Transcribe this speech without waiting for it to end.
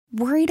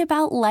Worried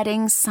about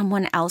letting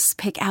someone else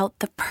pick out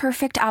the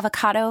perfect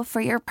avocado for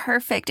your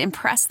perfect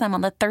impress them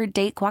on the third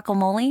date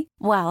guacamole?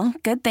 Well,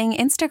 good thing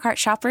Instacart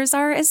shoppers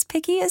are as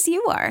picky as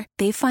you are.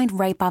 They find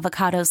ripe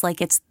avocados like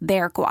it's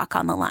their guac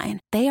on the line.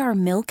 They are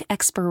milk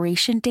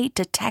expiration date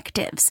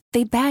detectives.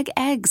 They bag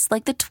eggs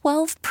like the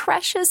 12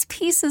 precious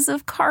pieces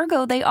of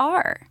cargo they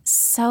are.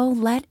 So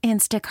let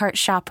Instacart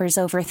shoppers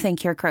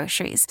overthink your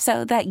groceries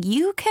so that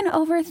you can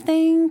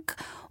overthink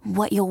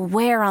what you'll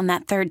wear on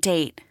that third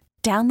date.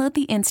 Download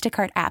the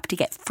Instacart app to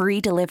get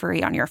free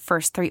delivery on your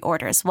first 3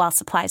 orders while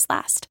supplies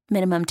last.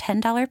 Minimum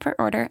 $10 per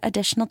order.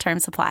 Additional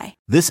terms apply.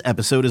 This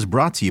episode is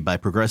brought to you by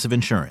Progressive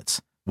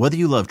Insurance. Whether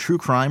you love true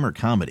crime or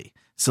comedy,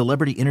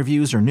 celebrity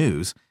interviews or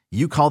news,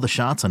 you call the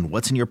shots on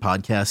what's in your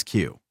podcast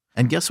queue.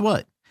 And guess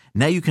what?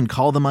 Now you can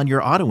call them on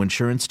your auto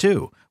insurance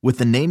too with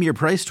the Name Your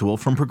Price tool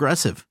from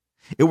Progressive.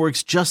 It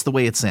works just the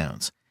way it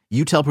sounds.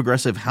 You tell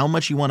Progressive how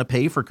much you want to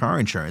pay for car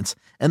insurance,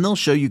 and they'll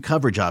show you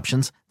coverage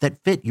options that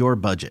fit your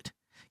budget.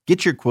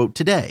 Get your quote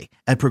today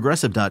at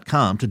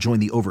Progressive.com to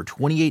join the over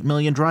 28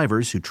 million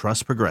drivers who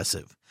trust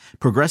Progressive.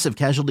 Progressive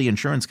Casualty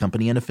Insurance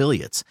Company and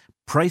Affiliates.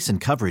 Price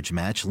and coverage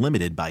match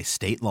limited by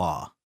state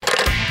law.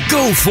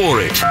 Go for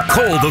it.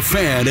 Call the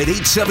Fan at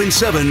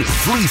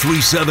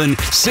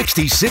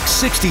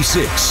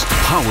 877-337-6666.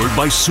 Powered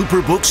by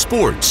Superbook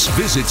Sports.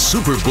 Visit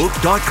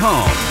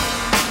superbook.com.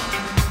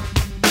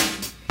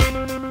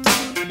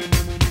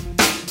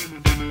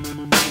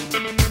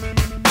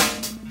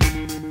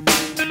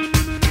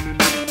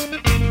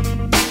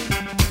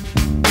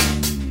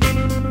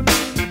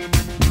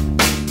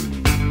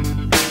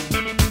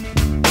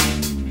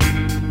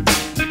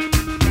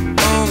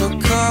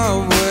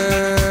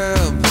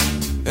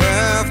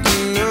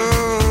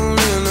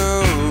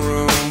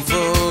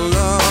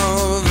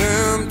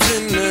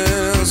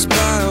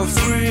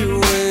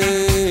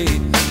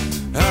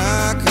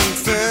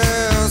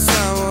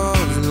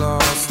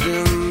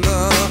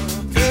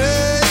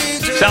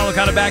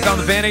 Back on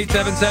the Fan,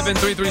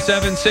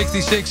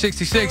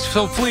 877-337-6666.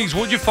 So please,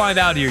 what'd you find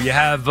out here? You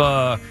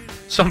have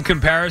some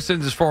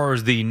comparisons as far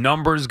as the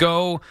numbers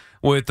go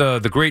with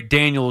the great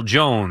Daniel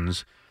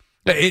Jones.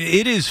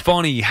 It is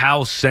funny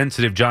how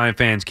sensitive Giant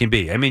fans can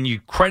be. I mean, you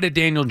credit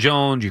Daniel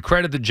Jones, you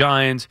credit the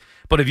Giants,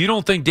 but if you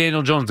don't think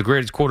Daniel Jones is the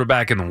greatest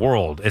quarterback in the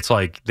world, it's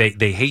like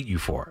they hate you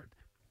for it.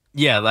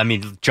 Yeah, I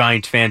mean,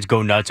 Giants fans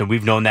go nuts, and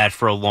we've known that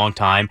for a long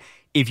time.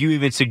 If you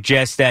even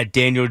suggest that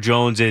Daniel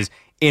Jones is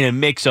in a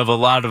mix of a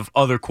lot of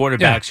other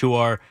quarterbacks who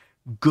are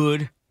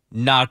good,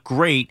 not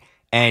great,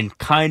 and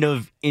kind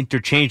of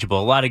interchangeable.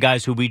 A lot of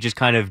guys who we just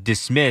kind of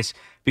dismiss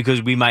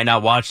because we might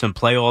not watch them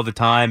play all the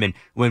time, and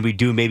when we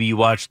do, maybe you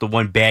watch the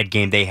one bad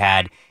game they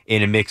had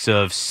in a mix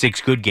of 6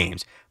 good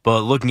games.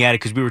 But looking at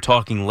it, because we were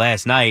talking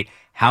last night,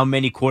 how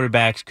many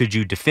quarterbacks could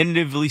you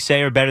definitively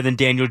say are better than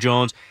Daniel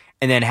Jones,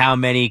 and then how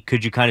many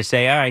could you kind of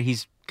say, all right,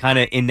 he's kind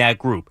of in that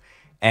group?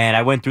 And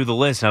I went through the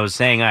list, and I was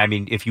saying, I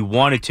mean, if you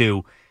wanted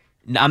to,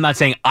 I'm not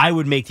saying I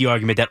would make the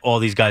argument that all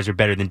these guys are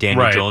better than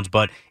Daniel Jones,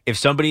 but if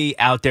somebody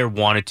out there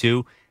wanted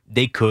to,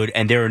 they could,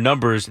 and there are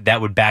numbers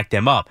that would back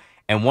them up.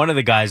 And one of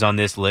the guys on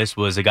this list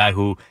was a guy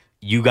who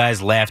you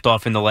guys laughed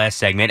off in the last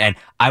segment, and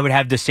I would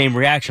have the same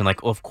reaction,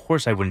 like, oh, of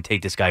course I wouldn't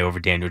take this guy over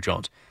Daniel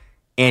Jones.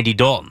 Andy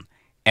Dalton.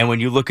 And when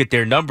you look at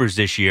their numbers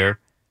this year,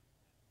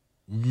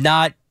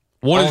 not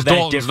what all is that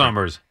Dalton's different.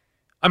 Numbers?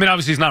 I mean,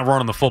 obviously he's not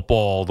running the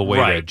football the way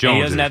that Jones and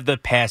he doesn't is. have the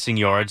passing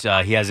yards.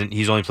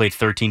 He's only played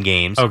 13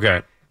 games.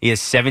 Okay. He has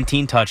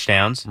 17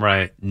 touchdowns,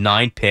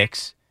 9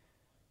 picks.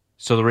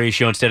 So the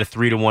ratio, instead of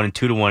 3-1 and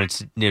 2-1,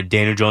 it's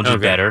Daniel Jones is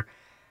better.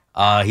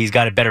 He's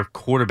got a better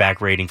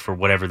quarterback rating for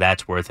whatever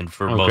that's worth, and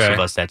for most of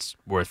us, that's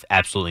worth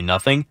absolutely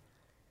nothing.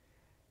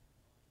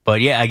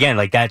 But yeah, again,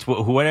 like that's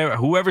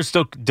whoever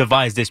still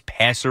devised this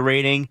passer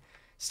rating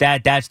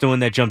stat, that's the one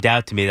that jumped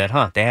out to me.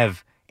 That they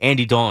have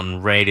Andy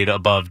Dalton rated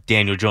above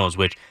Daniel Jones,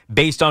 which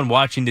based on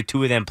watching the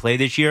two of them play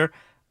this year,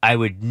 I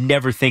would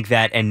never think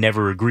that and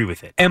never agree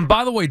with it. And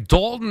by the way,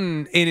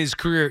 Dalton in his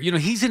career,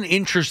 he's an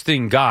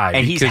interesting guy.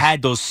 And he's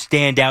had those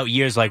standout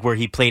years like where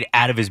he played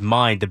out of his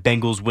mind. The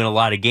Bengals win a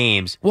lot of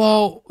games.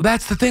 Well,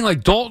 that's the thing.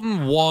 Like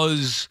Dalton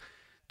was,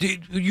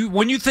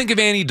 when you think of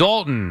Andy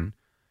Dalton,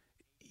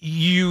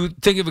 you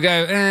think of a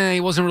guy,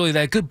 he wasn't really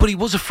that good, but he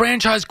was a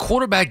franchise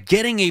quarterback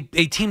getting a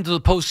team to the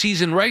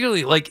postseason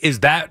regularly. Like, is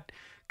that,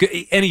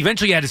 and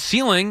eventually he had a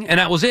ceiling, and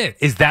that was it.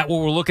 Is that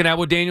what we're looking at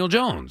with Daniel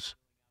Jones?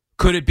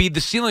 Could it be the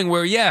ceiling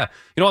where, the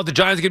Giants are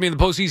going to be in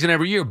the postseason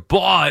every year,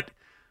 but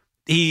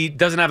he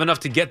doesn't have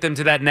enough to get them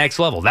to that next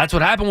level? That's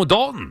what happened with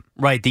Dalton.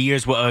 Right. The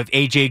years where if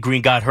A.J.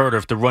 Green got hurt or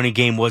if the running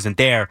game wasn't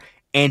there,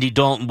 Andy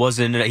Dalton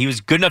he was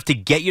good enough to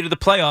get you to the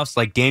playoffs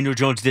like Daniel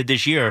Jones did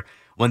this year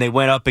when they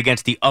went up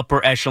against the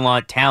upper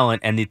echelon talent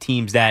and the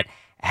teams that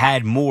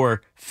had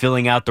more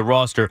filling out the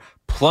roster,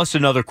 plus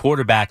another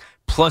quarterback,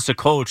 plus a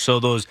coach. So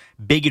those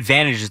big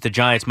advantages the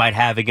Giants might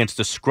have against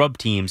the scrub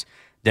teams,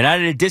 They're not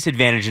at a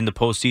disadvantage in the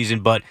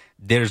postseason, but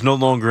there's no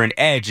longer an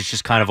edge. It's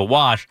just kind of a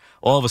wash.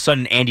 All of a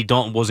sudden, Andy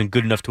Dalton wasn't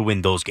good enough to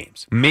win those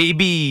games.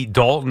 Maybe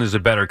Dalton is a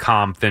better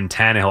comp than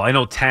Tannehill. I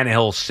know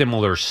Tannehill's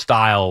similar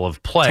style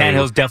of play.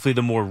 Tannehill's definitely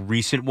the more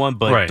recent one,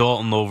 but Right.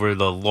 Dalton over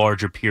the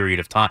larger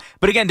period of time.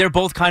 But again, they're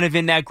both kind of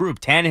in that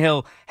group.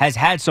 Tannehill has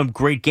had some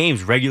great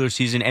games, regular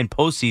season and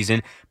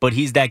postseason, but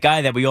he's that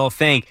guy that we all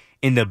think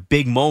in the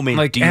big moment,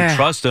 Like, do you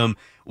trust him?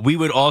 We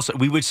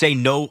would say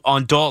no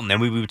on Dalton,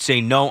 and we would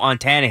say no on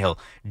Tannehill.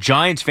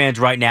 Giants fans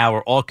right now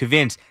are all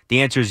convinced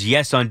the answer is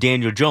yes on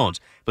Daniel Jones.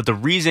 But the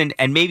reason,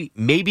 and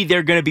maybe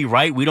they're going to be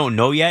right, we don't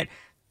know yet.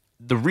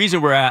 The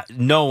reason we're at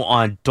no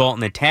on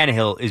Dalton and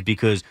Tannehill is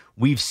because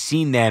we've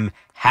seen them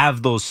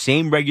have those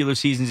same regular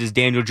seasons as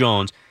Daniel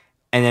Jones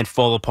and then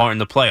fall apart in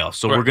the playoffs.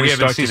 So Right, we're going we to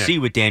haven't start to seen it. see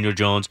with Daniel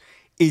Jones,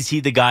 is he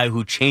the guy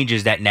who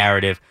changes that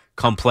narrative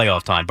come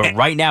playoff time? But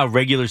right now,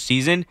 regular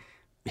season,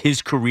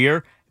 his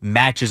career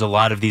matches a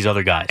lot of these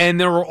other guys. And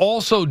there were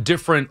also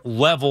different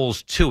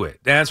levels to it.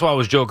 And that's why I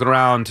was joking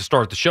around to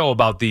start the show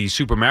about the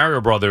Super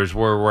Mario Brothers,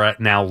 where we're at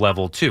now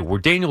level 2, where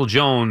Daniel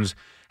Jones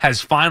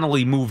has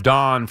finally moved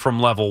on from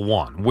level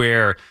 1,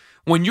 where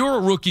when you're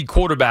a rookie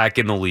quarterback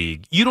in the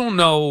league, you don't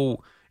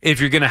know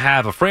if you're going to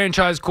have a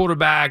franchise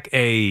quarterback,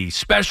 a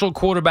special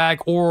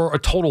quarterback, or a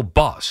total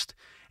bust.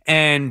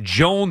 And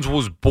Jones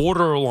was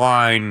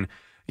borderline,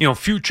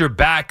 future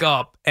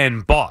backup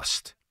and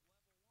bust.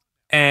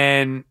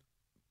 And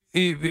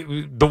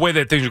the way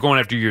that things are going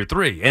after year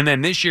 3. And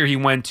then this year he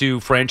went to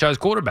franchise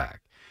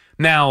quarterback.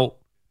 Now,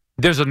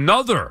 there's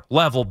another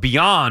level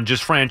beyond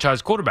just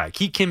franchise quarterback.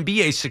 He can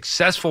be a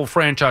successful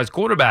franchise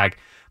quarterback,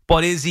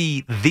 but is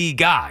he the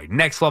guy?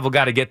 Next level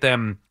guy to get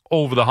them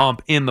over the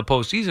hump in the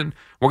postseason?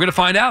 We're going to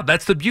find out.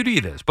 That's the beauty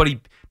of this. But he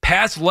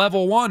passed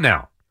level 1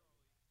 now.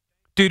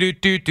 This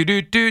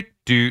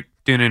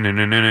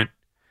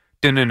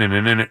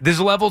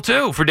is level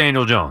 2 for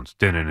Daniel Jones.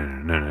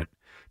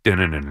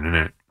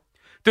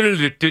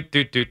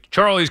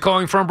 Charlie's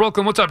calling from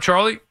Brooklyn. What's up,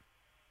 Charlie?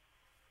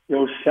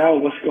 Yo, Sal,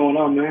 what's going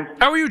on, man?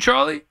 How are you,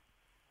 Charlie?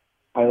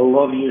 I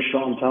love your show.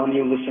 I'm telling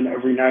you, listen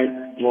every night.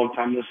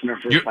 Long-time listener,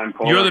 first-time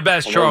caller. You're the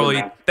best, I love Charlie.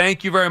 it, man.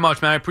 Thank you very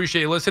much, man. I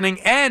appreciate you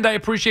listening, and I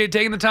appreciate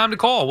taking the time to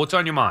call. What's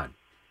on your mind?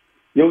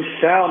 Yo,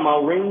 Sal, my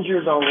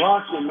Rangers are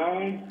rocking,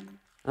 man.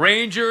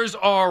 Rangers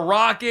are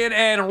rocking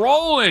and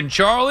rolling,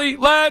 Charlie.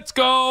 Let's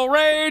go,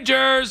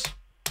 Rangers!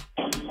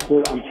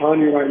 Dude, I'm telling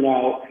you right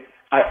now,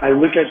 I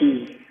look at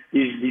these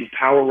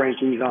power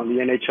rankings on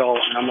the NHL,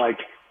 and I'm like,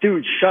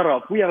 dude, shut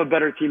up. We have a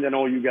better team than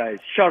all you guys.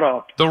 Shut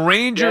up. The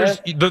Rangers,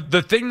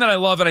 the thing that I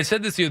love, and I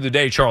said this the other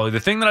day, Charlie, the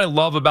thing that I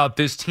love about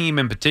this team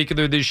in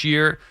particular this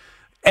year,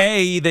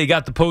 A, they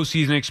got the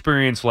postseason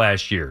experience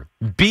last year.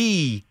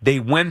 B, they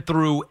went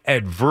through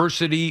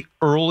adversity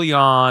early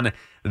on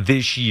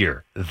this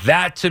year.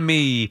 That, to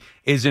me,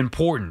 is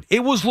important.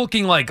 It was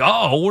looking like,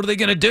 what are they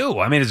going to do?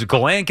 I mean, is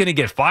Gallant going to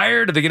get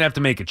fired? Are they going to have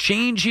to make a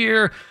change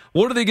here?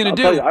 What are they going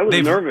to do? Tell you, I was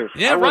nervous.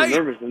 Yeah, I was right.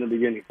 nervous in the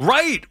beginning.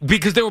 Right,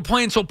 because they were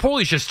playing so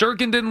poorly.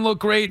 Shesterkin didn't look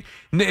great.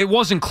 It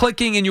wasn't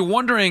clicking, and you're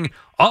wondering,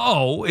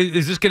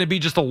 is this going to be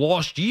just a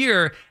lost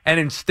year? And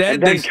instead,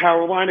 And then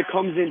Carolina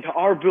comes into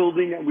our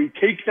building, and we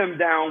take them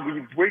down.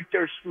 We break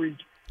their streak.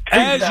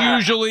 as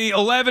usually,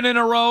 11 in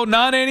a row,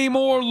 not any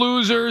more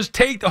losers.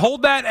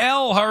 Hold that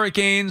L,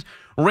 Hurricanes.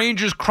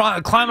 Rangers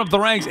climb up the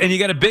ranks, and you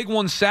got a big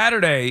one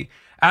Saturday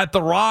at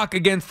the Rock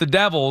against the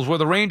Devils, where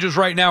the Rangers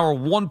right now are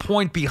 1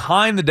 point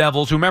behind the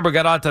Devils, who, remember,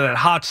 got out to that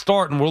hot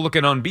start and were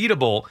looking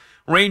unbeatable.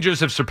 Rangers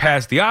have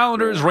surpassed the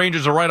Islanders.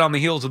 Rangers are right on the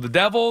heels of the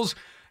Devils.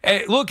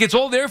 Hey, look, it's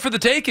all there for the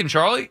taking,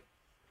 Charlie.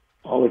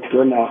 Oh, it's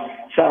good now.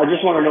 So I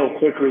just want to know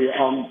quickly,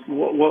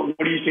 what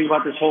do you think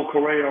about this whole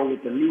Correa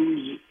with the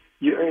news?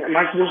 Am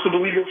I supposed to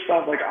believe this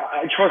stuff? Like,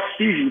 I trust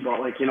Stevie,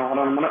 but,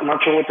 I'm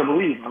not sure what to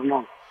believe. I don't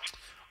know.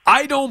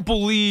 I don't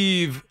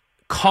believe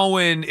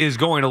Cohen is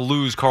going to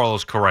lose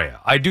Carlos Correa.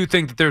 I do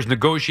think that there's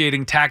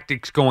negotiating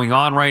tactics going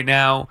on right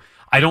now.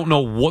 I don't know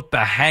what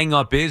the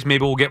hang-up is.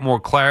 Maybe we'll get more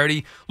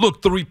clarity.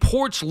 Look, the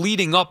reports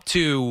leading up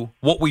to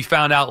what we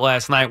found out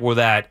last night were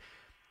that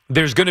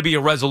there's going to be a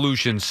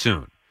resolution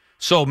soon.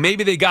 So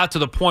maybe they got to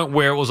the point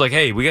where it was like,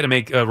 hey, we got to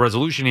make a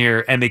resolution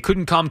here, and they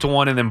couldn't come to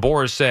one, and then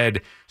Boris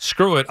said,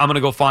 screw it, I'm going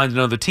to go find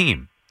another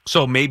team.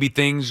 So maybe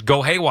things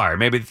go haywire.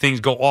 Maybe things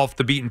go off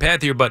the beaten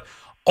path here. But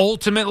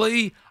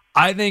ultimately,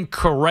 I think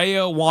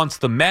Correa wants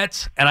the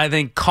Mets, and I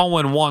think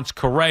Cohen wants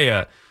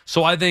Correa.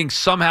 So I think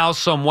somehow,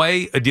 some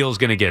way, a deal is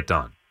going to get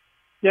done.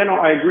 Yeah, no,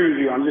 I agree with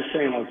you. I'm just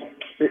saying,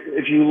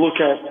 if you look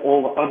at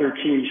all the other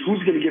teams,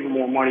 who's going to give him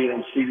more money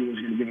than Stevie was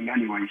going to give him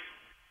anyways?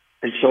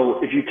 And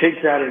so if you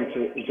take that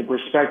into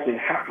perspective,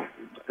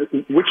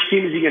 which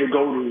team is he going to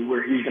go to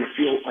where he's going to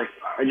feel like,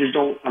 I just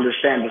don't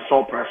understand the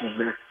thought process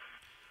there.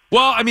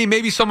 Well, I mean,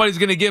 maybe somebody's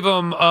going to give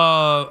him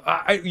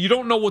you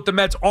don't know what the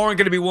Mets aren't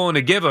going to be willing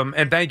to give him.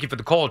 And thank you for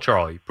the call,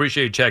 Charlie.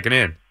 Appreciate you checking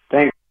in.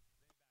 Thanks.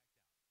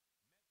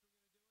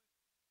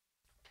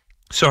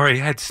 Sorry,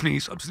 I had to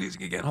sneeze. I'm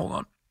sneezing again. Hold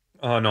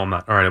on. No, I'm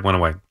not. All right, it went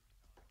away.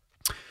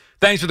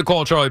 Thanks for the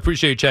call, Charlie.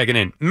 Appreciate you checking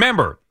in.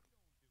 Remember,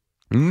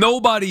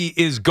 Nobody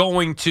is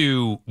going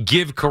to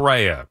give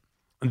Correa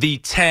the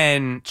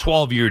 10,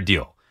 12-year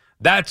deal.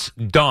 That's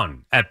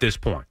done at this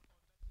point.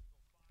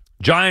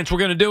 Giants were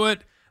going to do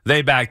it.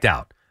 They backed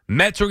out.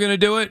 Mets were going to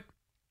do it.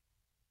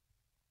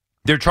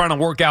 They're trying to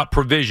work out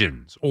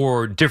provisions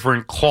or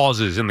different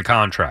clauses in the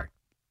contract.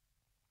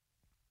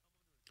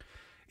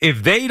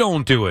 If they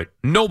don't do it,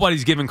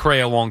 nobody's giving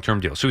Correa a long-term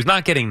deal. So he's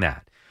not getting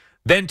that.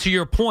 Then to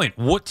your point,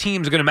 what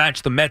team's going to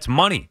match the Mets'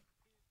 money?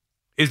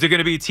 Is there going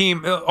to be a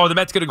team, are the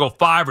Mets going to go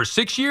 5 or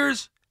 6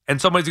 years and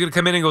somebody's going to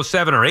come in and go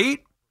 7 or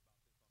 8?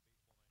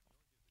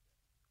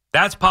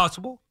 That's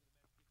possible.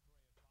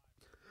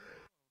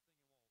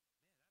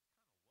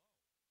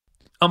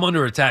 I'm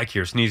under attack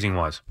here,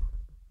 sneezing-wise.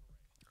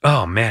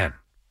 Oh, man.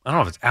 I don't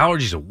know if it's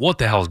allergies or what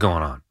the hell's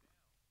going on.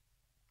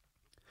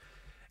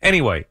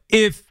 Anyway,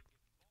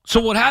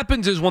 so what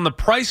happens is when the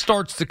price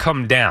starts to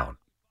come down,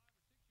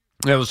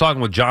 I was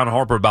talking with John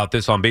Harper about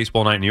this on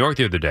Baseball Night in New York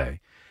the other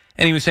day,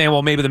 and he was saying,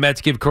 well, maybe the Mets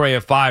give Correa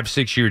a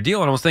 5-6 year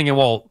deal. And I was thinking,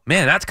 well,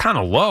 man, that's kind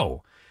of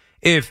low.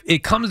 If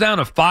it comes down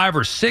to 5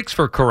 or 6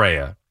 for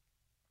Correa,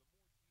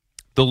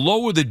 the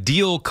lower the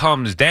deal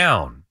comes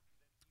down,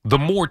 the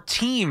more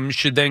teams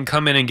should then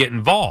come in and get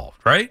involved,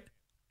 right?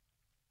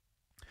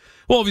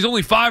 Well, if he's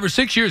only 5 or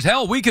 6 years,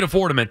 hell, we could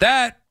afford him at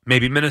that.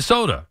 Maybe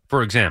Minnesota,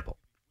 for example.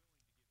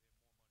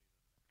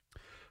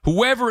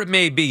 Whoever it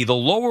may be, the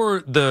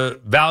lower the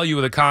value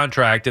of the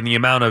contract and the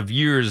amount of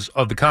years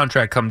of the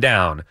contract come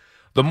down,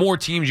 the more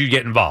teams you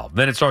get involved.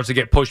 Then it starts to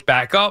get pushed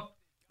back up.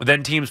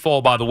 Then teams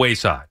fall by the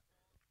wayside.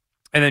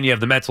 And then you have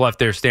the Mets left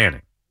there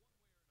standing.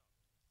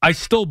 I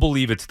still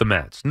believe it's the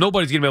Mets.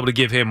 Nobody's going to be able to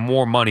give him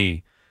more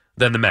money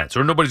than the Mets,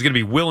 or nobody's going to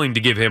be willing to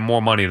give him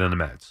more money than the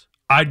Mets.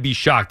 I'd be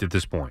shocked at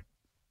this point.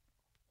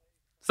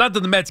 It's not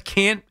that the Mets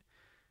can't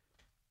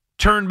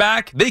turn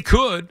back. They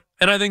could,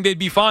 and I think they'd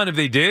be fine if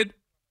they did.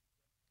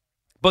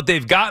 But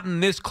they've gotten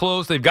this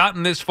close. They've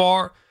gotten this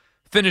far.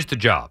 Finish the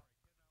job.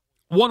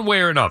 One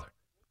way or another.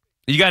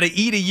 You got to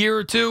eat a year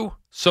or two,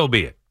 so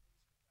be it.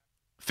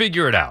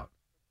 Figure it out.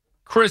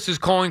 Chris is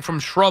calling from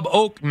Shrub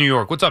Oak, New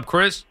York. What's up,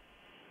 Chris?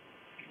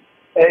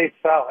 Hey,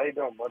 Sal. How you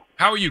doing, bud?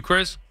 How are you,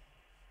 Chris?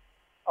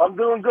 I'm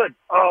doing good.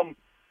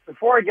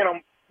 Before I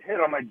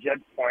hit on my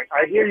Jets point,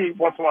 I hear you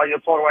once in a while you're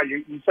talking about,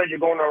 you said you're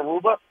going to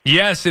Aruba?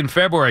 Yes, in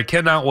February. I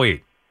cannot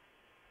wait.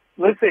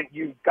 Listen,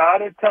 you got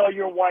to tell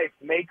your wife,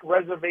 make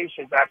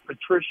reservations at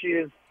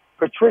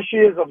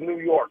Patricia's of New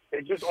York.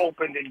 They just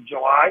opened in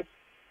July.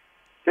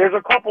 There's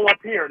a couple up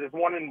here. There's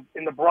one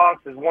in the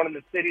Bronx. There's one in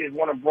the city. There's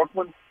one in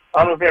Brooklyn. I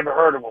don't know if you ever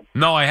heard of them.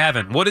 No, I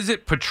haven't. What is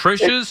it?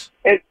 Patricia's?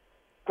 It's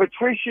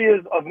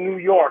Patricia's of New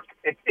York.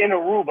 It's in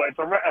Aruba. It's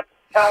an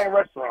Italian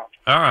restaurant.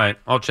 All right.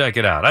 I'll check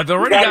it out. I've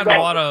already gotten a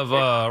lot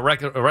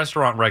of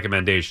restaurant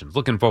recommendations.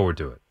 Looking forward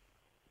to it.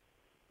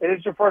 Is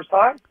it your first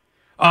time?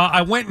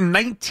 I went in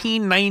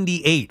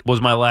 1998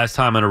 was my last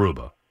time in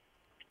Aruba.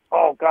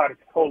 Oh, God,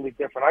 it's totally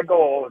different. I go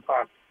all the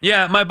time.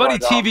 Yeah, my buddy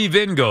TV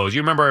Vin goes.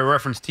 You remember I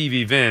referenced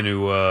TV Vin,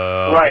 who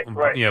right.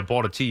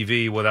 Bought a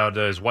TV without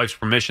his wife's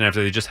permission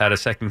after they just had a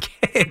second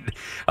kid.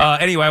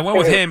 Anyway, I went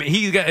with him.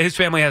 His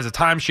family has a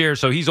timeshare,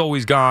 so he's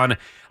always gone.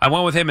 I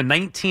went with him in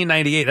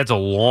 1998. That's a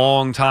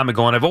long time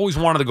ago, and I've always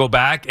wanted to go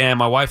back, and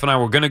my wife and I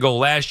were going to go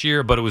last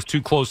year, but it was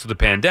too close to the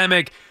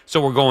pandemic, so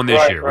we're going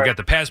this year. Right. We got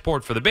the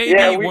passport for the baby.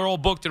 Yeah, we're all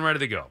booked and ready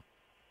to go.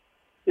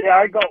 Yeah,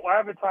 I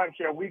have a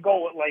timeshare. We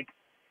go with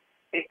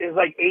it's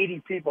like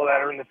 80 people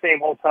that are in the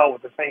same hotel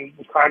with the same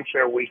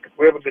timeshare week.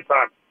 We have a good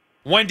time.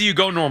 When do you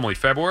go normally?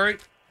 February?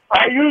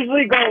 I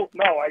usually go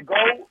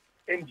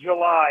in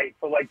July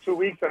for 2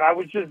 weeks, and I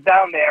was just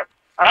down there.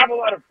 I have a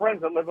lot of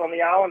friends that live on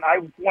the island. I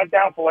went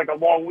down for a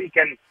long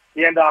weekend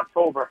the end of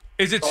October.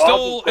 Is it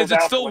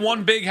still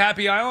one big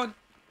happy island?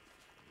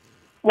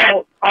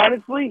 Well,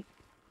 honestly,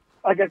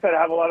 like I said, I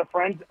have a lot of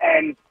friends,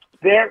 and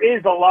there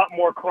is a lot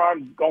more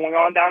crime going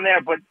on down there.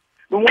 But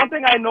the one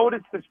thing I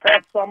noticed this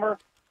past summer,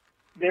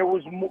 there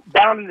was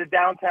down in the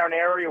downtown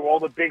area where all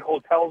the big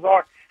hotels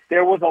are,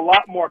 there was a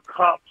lot more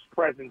cops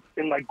present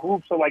in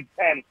groups of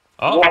 10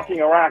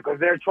 walking around because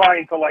they're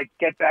trying to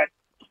get that,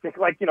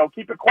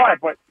 keep it quiet.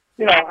 But,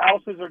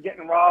 houses are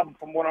getting robbed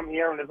from what I'm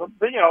hearing.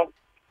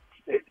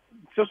 It's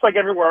just like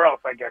everywhere else,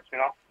 I guess,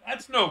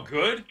 That's no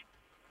good.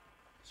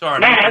 Sorry.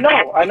 No,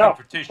 I know.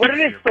 But it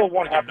is still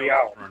one happy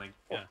hour.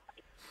 Yeah.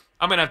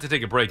 I'm going to have to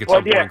take a break at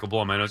some point and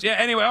blow my nose. Yeah,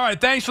 anyway, all right.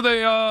 Thanks for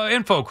the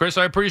info, Chris.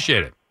 I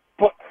appreciate it.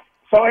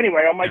 So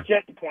anyway, on my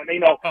Jets point,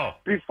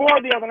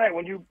 before the other night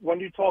when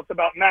you talked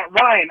about Matt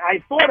Ryan,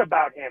 I thought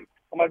about him.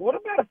 I'm like, what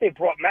about if they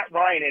brought Matt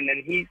Ryan in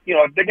and he,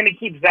 if they're going to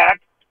keep Zach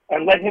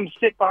and let him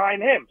sit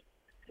behind him?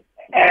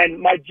 And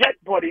my Jet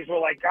buddies were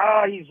like,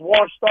 he's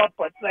washed up,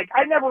 but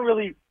I know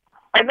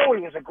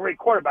he was a great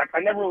quarterback.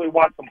 I never really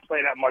watched him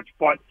play that much.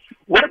 But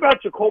what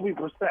about Jacoby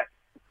Brissett?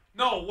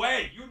 No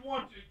way. You'd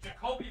want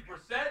Jacoby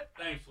Brissett?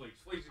 Thanks,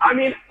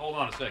 Fleeks. Hold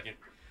on a second.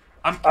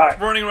 I'm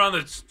running around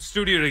the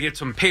studio to get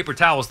some paper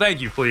towels.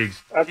 Thank you,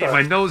 Fleeks.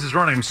 My nose is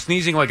running. I'm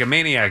sneezing like a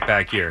maniac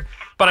back here.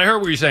 But I heard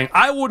what you're saying.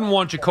 I wouldn't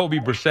want Jacoby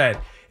Brissett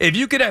If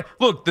you could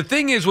look, the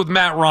thing is with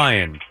Matt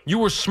Ryan, you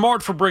were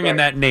smart for bringing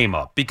that name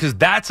up because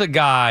that's a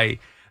guy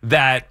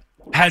that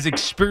has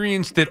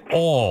experienced it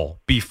all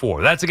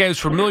before. That's a guy who's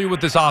familiar with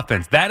this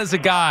offense. That is a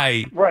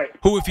guy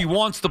who, if he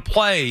wants to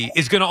play,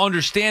 is going to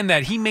understand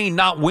that he may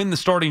not win the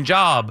starting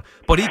job,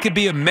 but he could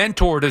be a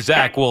mentor to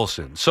Zach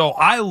Wilson. So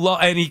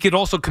and he could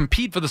also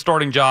compete for the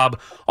starting job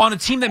on a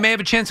team that may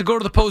have a chance to go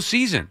to the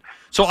postseason.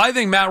 So I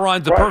think Matt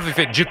Ryan's the perfect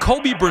fit.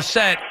 Jacoby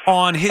Brissett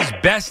on his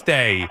best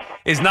day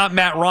is not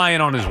Matt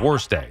Ryan on his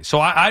worst day. So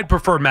I'd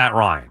prefer Matt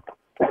Ryan.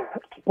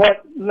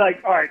 But, all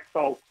right,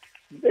 so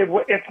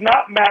if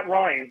not Matt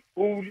Ryan,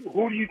 who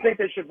do you think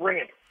they should bring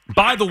in?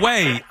 By the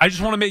way, I just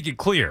want to make it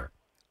clear.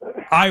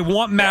 I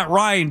want Matt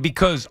Ryan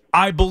because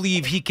I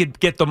believe he could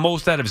get the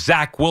most out of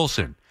Zach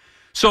Wilson.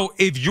 So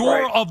if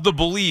you're of the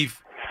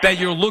belief that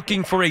you're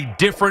looking for a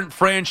different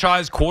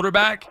franchise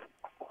quarterback,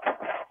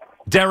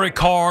 Derek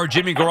Carr,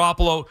 Jimmy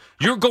Garoppolo,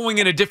 you're going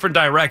in a different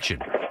direction.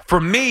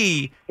 For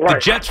me, the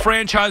Jets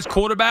franchise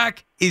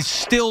quarterback is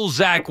still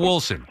Zach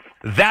Wilson.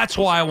 That's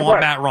why I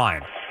want Matt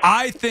Ryan.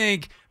 I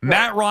think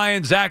Matt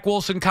Ryan, Zach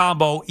Wilson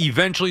combo,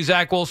 eventually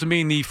Zach Wilson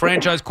being the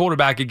franchise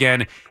quarterback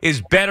again,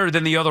 is better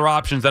than the other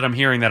options that I'm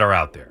hearing that are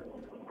out there.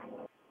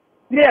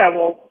 Yeah, I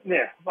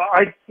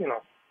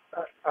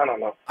don't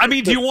know. I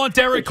mean, do you want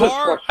Derek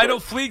Carr? I know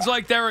Fleeg's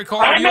like Derek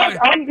Carr. I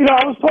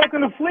was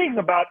talking to Fleeg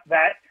about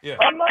that. Yeah.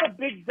 I'm not a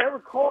big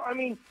Derek Carr. I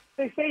mean,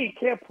 they say he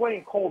can't play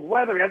in cold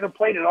weather. He hasn't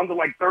played it under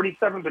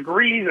 37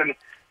 degrees and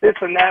this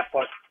and that,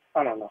 but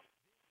I don't know.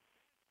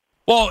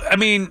 Well, I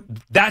mean,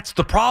 that's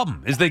the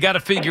problem, is they got to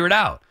figure it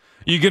out.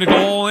 You going to go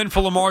all in for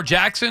Lamar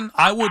Jackson?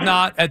 I would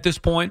not at this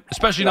point,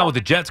 especially not with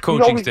the Jets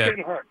coaching staff.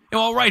 Getting hurt.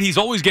 Well, right, he's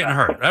always getting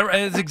hurt.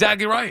 That's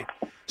exactly right.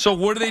 So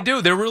what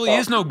do? There really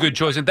is no good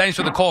choice. And thanks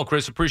for the call,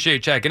 Chris. Appreciate you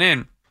checking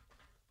in.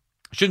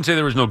 I shouldn't say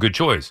there was no good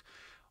choice.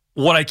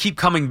 What I keep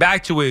coming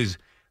back to is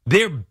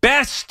their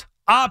best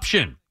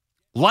option,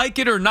 like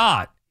it or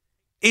not,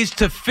 is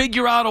to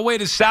figure out a way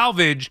to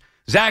salvage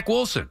Zach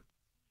Wilson.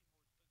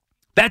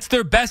 That's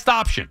their best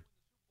option.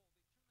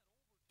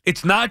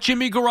 It's not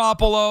Jimmy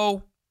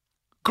Garoppolo.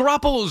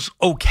 Garoppolo's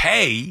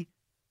okay,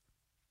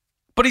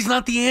 but he's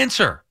not the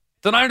answer.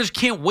 The Niners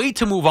can't wait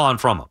to move on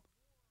from him.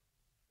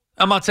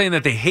 I'm not saying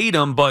that they hate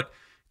him, but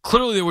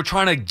clearly they were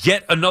trying to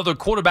get another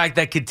quarterback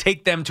that could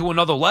take them to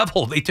another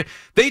level.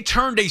 They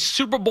turned a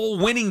Super Bowl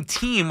winning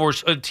team, or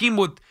a team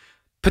with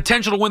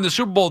potential to win the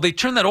Super Bowl, they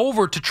turned that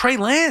over to Trey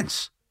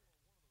Lance,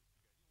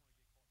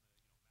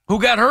 who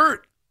got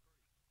hurt.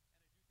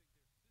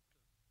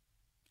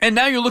 And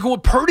now you're looking at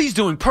what Purdy's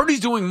doing. Purdy's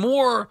doing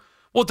more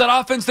with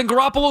that offense than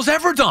Garoppolo's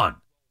ever done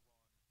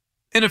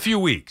in a few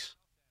weeks.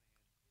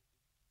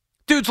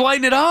 Dude's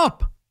lighting it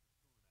up.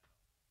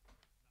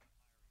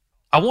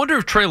 I wonder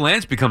if Trey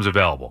Lance becomes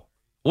available.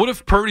 What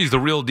if Purdy's the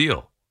real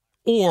deal?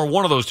 Or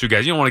one of those two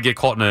guys. You don't want to get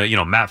caught in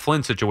a Matt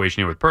Flynn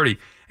situation here with Purdy.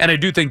 And I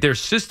do think their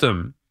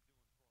system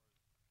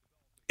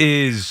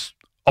is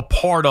a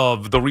part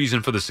of the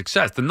reason for the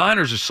success. The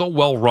Niners are so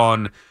well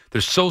run.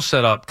 They're so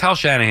set up. Kyle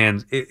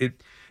Shanahan,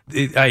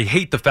 I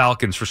hate the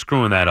Falcons for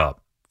screwing that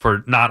up,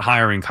 for not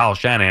hiring Kyle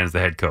Shanahan as the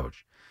head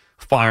coach.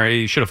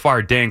 He should have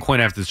fired Dan Quinn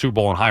after the Super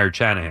Bowl and hired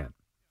Shanahan.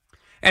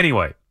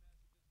 Anyway,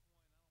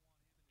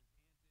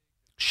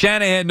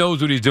 Shanahan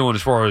knows what he's doing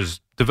as far as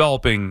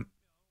developing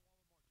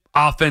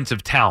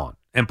offensive talent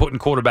and putting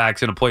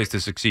quarterbacks in a place to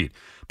succeed.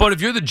 But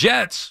if you're the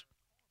Jets,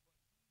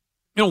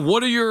 what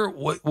do you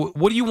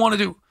want to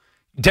do?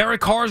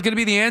 Derek Carr is going to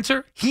be the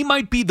answer. He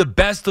might be the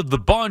best of the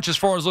bunch as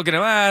far as looking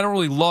at, I don't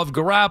really love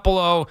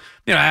Garoppolo.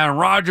 Aaron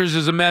Rodgers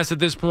is a mess at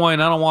this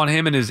point. I don't want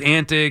him and his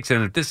antics.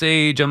 And at this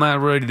age, I'm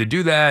not ready to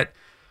do that.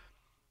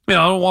 I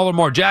don't want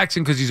Lamar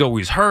Jackson because he's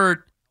always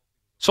hurt.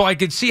 So I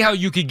could see how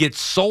you could get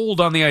sold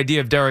on the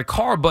idea of Derek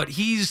Carr, but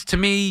he's, to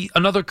me,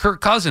 another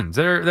Kirk Cousins.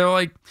 They're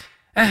like,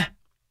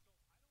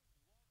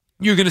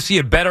 You're going to see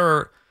a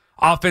better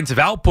offensive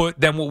output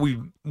than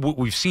what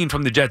we've seen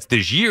from the Jets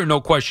this year, no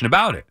question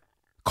about it.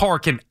 Carr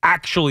can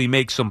actually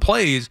make some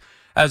plays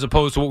as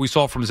opposed to what we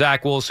saw from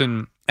Zach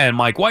Wilson and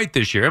Mike White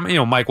this year.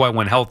 Mike White,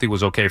 when healthy,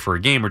 was okay for a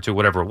game or two,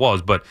 whatever it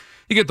was, but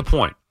you get the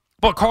point.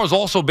 But Carr's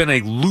also been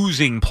a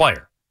losing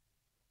player.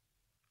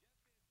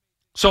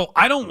 So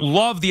I don't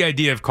love the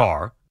idea of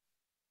Carr.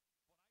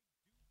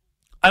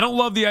 I don't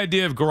love the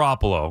idea of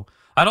Garoppolo.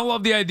 I don't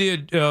love the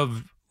idea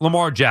of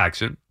Lamar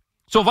Jackson.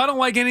 So if I don't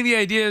like any of the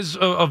ideas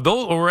of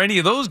those or any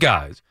of those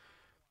guys,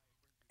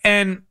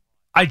 and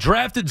I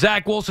drafted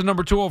Zach Wilson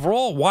number 2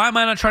 overall, why am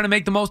I not trying to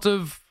make the most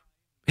of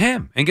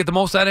him and get the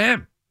most out of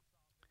him?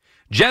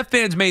 Jet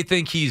fans may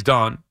think he's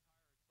done,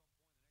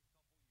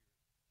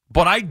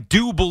 but I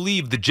do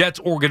believe the Jets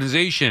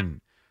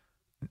organization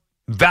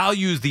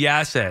values the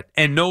asset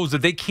and knows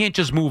that they can't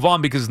just move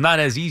on because it's not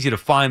as easy to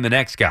find the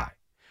next guy.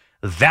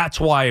 That's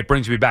why it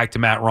brings me back to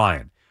Matt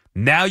Ryan.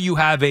 Now you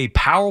have a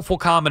powerful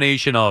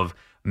combination of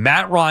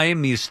Matt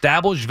Ryan, the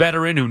established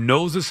veteran who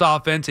knows this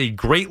offense, a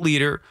great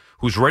leader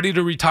who's ready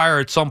to retire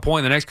at some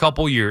point in the next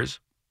couple of years.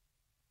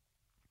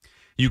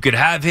 You could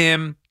have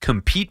him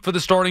compete for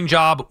the starting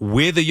job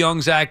with a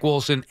young Zach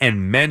Wilson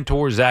and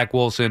mentor Zach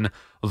Wilson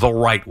the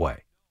right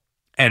way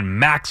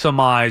and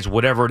maximize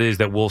whatever it is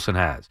that Wilson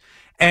has.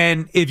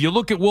 And if you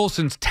look at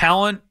Wilson's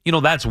talent,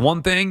 that's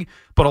one thing,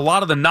 but a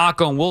lot of the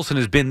knock on Wilson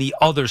has been the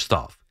other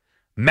stuff.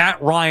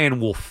 Matt Ryan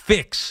will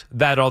fix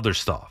that other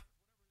stuff.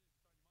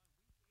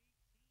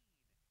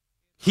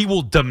 He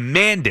will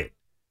demand it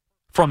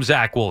from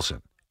Zach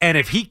Wilson. And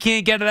if he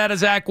can't get it out of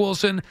Zach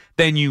Wilson,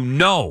 then you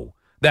know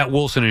that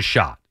Wilson is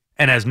shot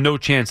and has no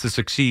chance to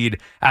succeed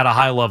at a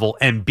high level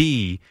and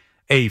be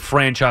a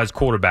franchise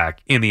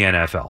quarterback in the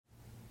NFL.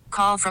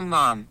 Call from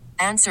mom.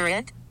 Answer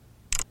it.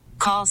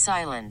 Call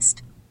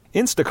silenced.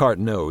 Instacart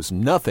knows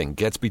nothing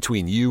gets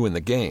between you and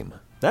the game.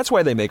 That's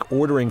why they make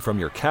ordering from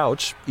your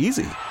couch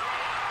easy.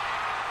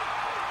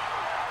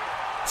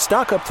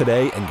 Stock up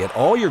today and get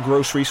all your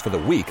groceries for the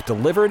week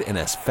delivered in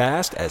as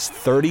fast as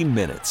 30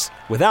 minutes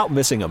without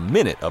missing a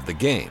minute of the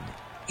game.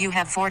 You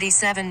have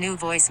 47 new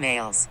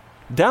voicemails.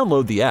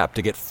 Download the app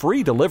to get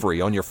free delivery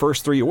on your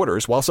first 3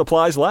 orders while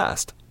supplies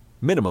last.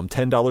 Minimum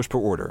 $10 per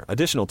order.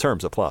 Additional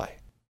terms apply.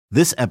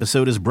 This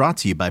episode is brought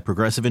to you by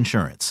Progressive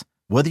Insurance.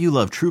 Whether you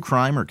love true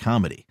crime or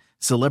comedy,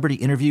 celebrity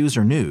interviews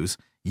or news,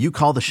 you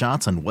call the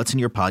shots on what's in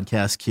your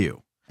podcast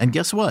queue. And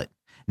guess what?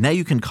 Now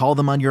you can call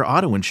them on your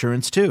auto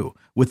insurance too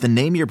with the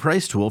Name Your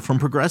Price tool from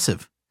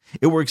Progressive.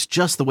 It works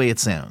just the way it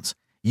sounds.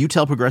 You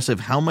tell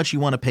Progressive how much you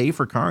want to pay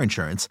for car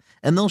insurance,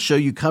 and they'll show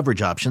you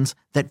coverage options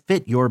that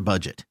fit your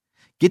budget.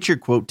 Get your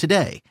quote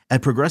today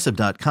at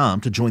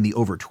Progressive.com to join the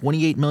over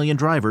 28 million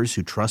drivers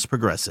who trust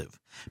Progressive.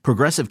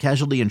 Progressive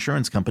Casualty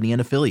Insurance Company and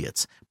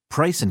Affiliates.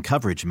 Price and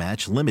coverage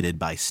match limited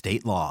by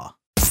state law.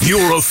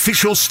 Your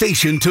official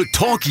station to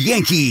talk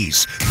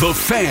Yankees. The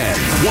Fan,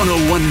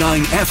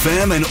 101.9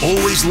 FM and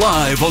always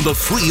live on the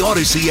free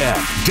Odyssey app.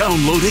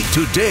 Download it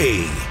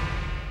today.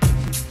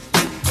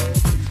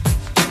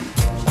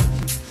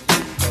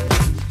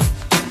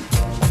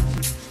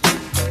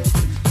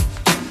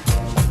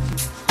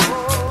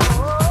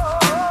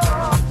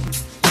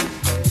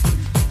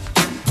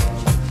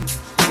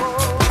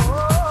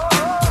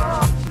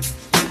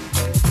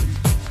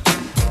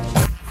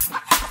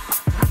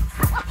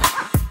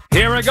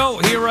 Here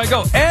I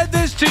go. Add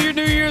this to your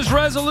New Year's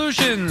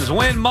resolutions.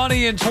 Win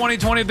money in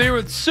 2023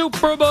 with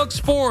Superbook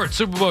Sports.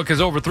 Superbook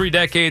has over 3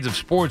 decades of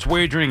sports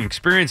wagering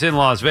experience in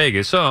Las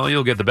Vegas, so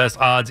you'll get the best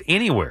odds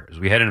anywhere as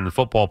we head into the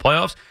football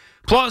playoffs.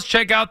 Plus,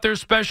 check out their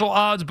special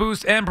odds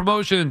boosts and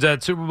promotions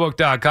at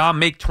Superbook.com.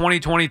 Make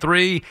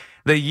 2023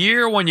 the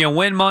year when you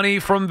win money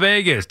from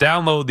Vegas.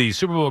 Download the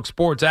Superbook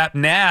Sports app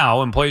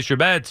now and place your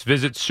bets.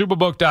 Visit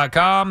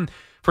Superbook.com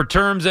for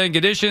terms and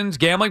conditions.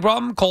 Gambling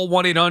problem? Call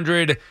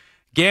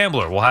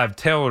 1-800-GAMBLER. We'll have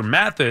Taylor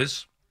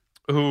Mathis,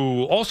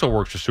 who also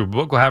works for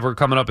Superbook. We'll have her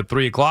coming up at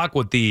 3 o'clock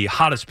with the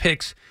hottest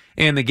picks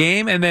in the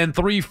game. And then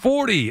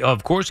 3:40,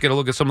 of course, get a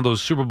look at some of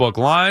those Superbook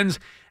lines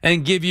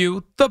and give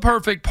you the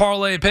perfect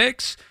parlay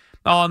picks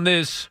on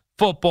this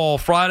Football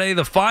Friday,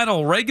 the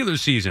final regular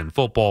season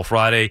Football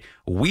Friday.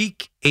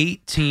 Week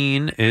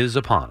 18 is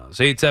upon us.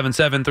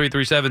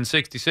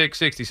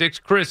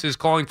 877-337-6666. Chris is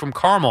calling from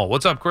Carmel.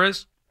 What's up,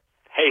 Chris?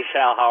 Hey,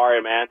 Sal. How are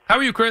you, man? How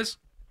are you, Chris?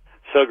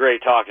 So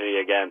great talking to you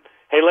again.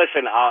 Hey,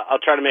 listen, I'll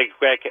try to make it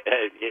quick.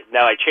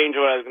 Now, I changed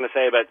what I was going to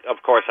say, but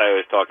of course I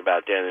always talk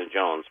about Daniel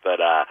Jones.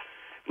 But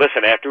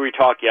listen, after we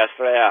talked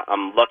yesterday,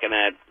 I'm looking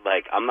at,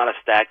 I'm not a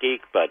stat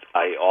geek, but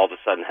I all of a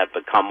sudden have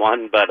become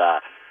one. But I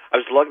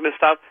was looking at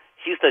stuff.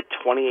 He's the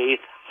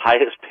 28th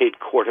highest paid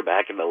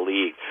quarterback in the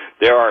league.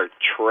 There are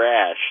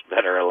trash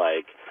that are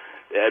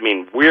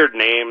weird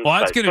names.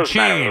 Well, that's going to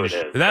change.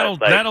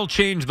 That'll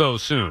change, though,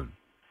 soon.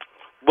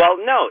 Well,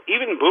 no,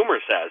 even Boomer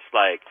says,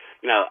 I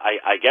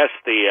guess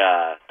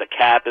the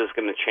cap is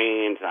going to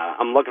change.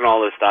 I'm looking at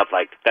all this stuff.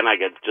 Then I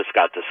just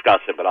got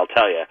disgusted. But I'll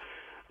tell you,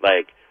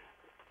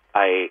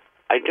 I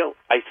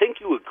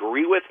think you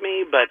agree with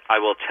me, but I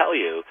will tell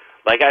you,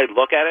 I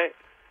look at it,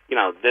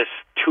 this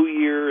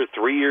 2-year,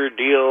 3-year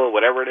deal,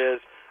 whatever it is.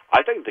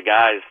 I think the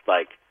guy's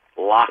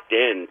locked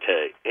in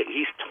to.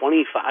 He's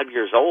 25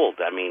 years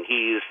old. I mean,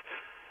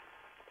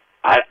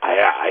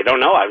 I don't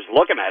know. I was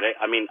looking at it.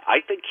 I mean,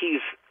 I think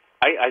he's.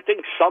 I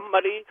think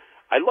somebody.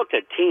 I looked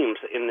at teams,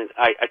 and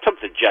I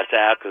took the Jets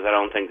out because I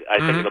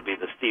think it'll be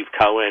the Steve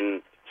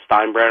Cohen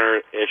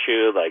Steinbrenner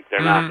issue. They're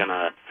not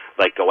gonna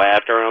go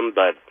after him,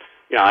 but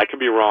I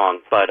could be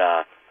wrong. But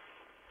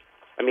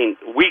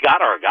we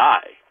got our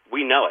guy.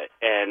 We know it,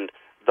 and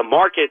the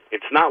market.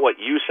 It's not what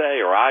you say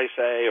or I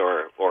say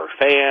or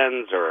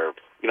fans or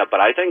But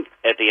I think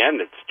at the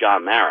end it's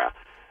John Mara,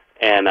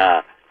 and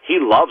he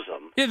loves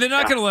him. Yeah, they're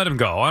not going to let him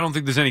go. I don't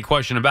think there's any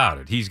question about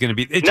it. He's going to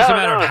be. It's just a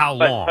matter of how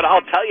long. But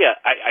I'll tell you,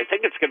 I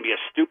think it's going to be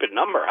a stupid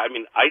number. I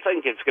mean, I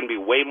think it's going to be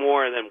way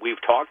more than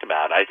we've talked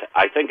about.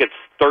 I think it's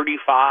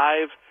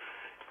 35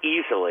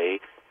 easily,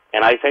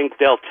 and I think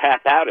they'll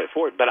tap out at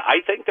 40. But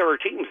I think there are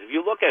teams. If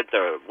you look at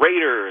the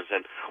Raiders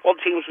and all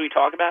the teams we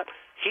talk about,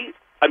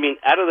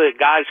 out of the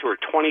guys who are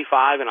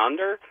 25 and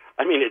under,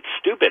 it's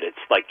stupid. It's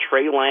like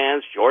Trey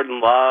Lance, Jordan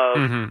Love,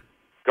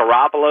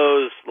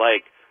 Garoppolo's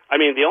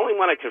the only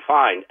one I could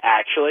find,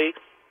 actually,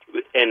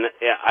 and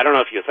I don't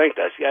know if you think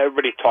this,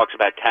 everybody talks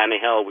about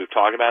Tannehill, we've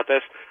talked about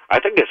this. I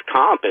think his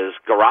comp is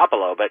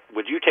Garoppolo, but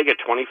would you take a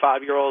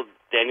 25-year-old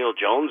Daniel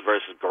Jones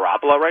versus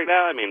Garoppolo right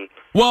now? I mean,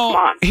 well,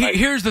 come on.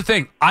 Here's the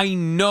thing. I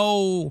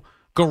know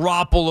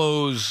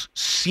Garoppolo's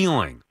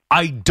ceiling.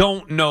 I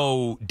don't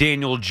know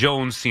Daniel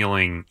Jones'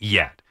 ceiling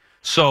yet.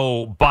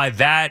 So by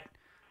that,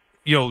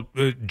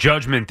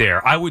 judgment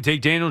there, I would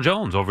take Daniel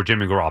Jones over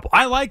Jimmy Garoppolo.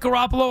 I like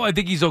Garoppolo. I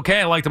think he's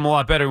okay. I liked him a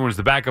lot better when he was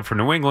the backup for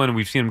New England, and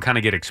we've seen him kind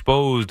of get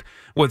exposed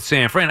with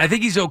San Fran. I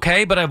think he's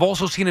okay, but I've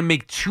also seen him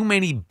make too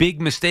many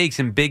big mistakes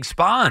in big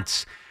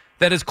spots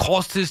that has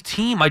cost his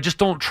team. I just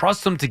don't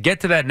trust him to get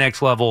to that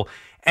next level.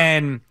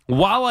 And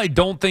while I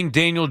don't think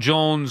Daniel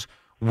Jones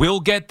will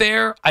get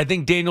there, I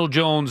think Daniel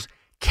Jones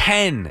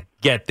can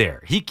get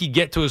there. He could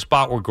get to a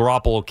spot where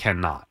Garoppolo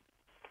cannot.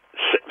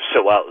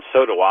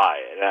 So do I.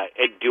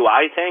 Do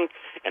I think,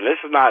 and this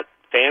is not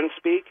fan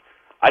speak,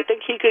 I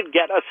think he could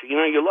get us.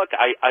 You look,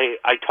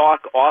 I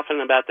talk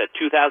often about that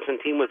 2000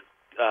 team with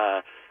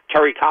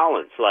Terry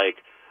Collins,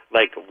 like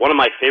one of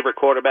my favorite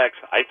quarterbacks.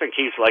 I think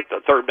he's like the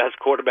third best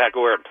quarterback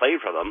who ever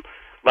played for them.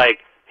 Like,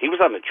 he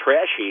was on the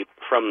trash heap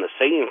from the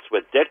Saints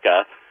with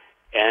Ditka,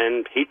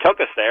 and he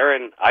took us there.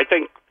 And I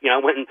think,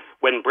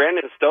 when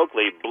Brandon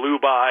Stokely blew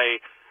by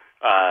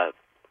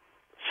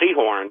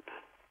Sehorn,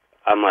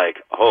 I'm like,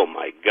 oh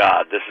my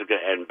God, this is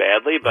going to end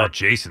badly. But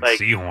Jason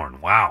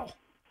Sehorn, wow.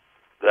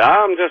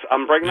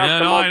 I'm bringing up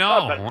some I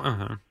know.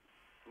 Stuff,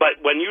 but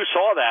when you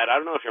saw that, I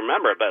don't know if you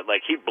remember, but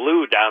he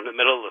blew down the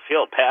middle of the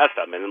field past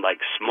them and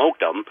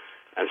smoked them.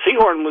 And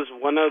Sehorn was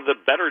one of the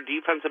better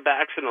defensive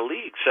backs in the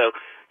league. So,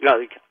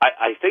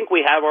 I think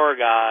we have our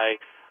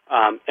guy.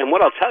 And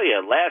what I'll tell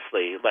you,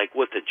 lastly,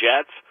 with the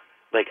Jets,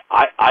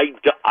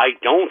 I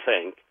don't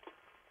think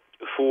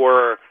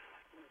for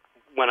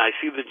when I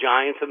see the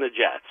Giants and the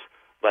Jets,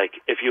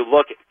 if you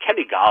look,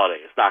 Kenny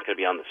Golladay is not going to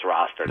be on this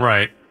roster.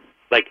 Right.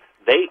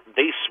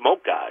 They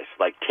smoke guys.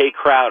 Tay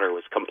Crowder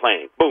was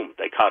complaining. Boom,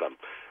 they cut him.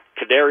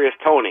 Kadarius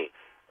Toney,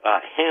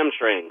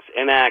 hamstrings,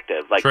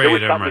 inactive. There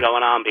was something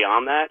going on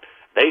beyond that.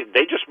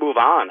 They just move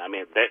on. I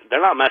mean,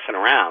 they're not messing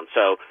around.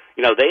 So,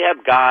 they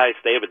have guys,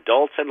 they have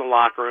adults in the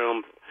locker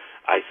room.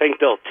 I think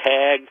they'll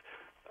tag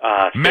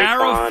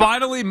Mara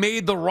finally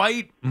made the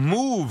right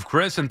move,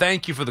 Chris, and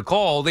thank you for the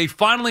call. They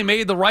finally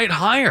made the right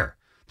hire.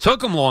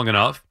 Took them long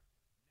enough.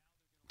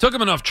 Took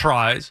them enough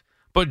tries.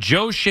 But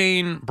Joe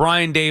Shane,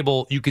 Brian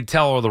Dable, you could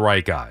tell are the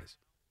right guys.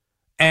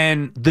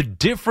 And the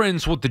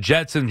difference with the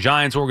Jets and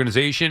Giants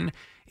organization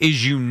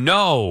is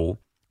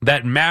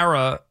that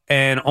Mara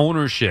and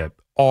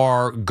ownership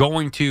are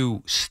going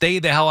to stay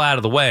the hell out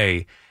of the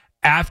way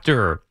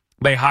after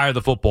they hire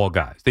the football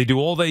guys. They do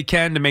all they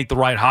can to make the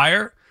right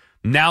hire.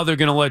 Now they're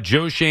going to let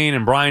Joe Shane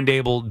and Brian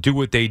Dable do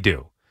what they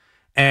do.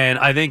 And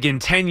I think in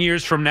 10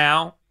 years from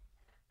now,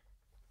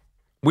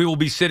 we will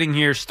be sitting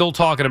here still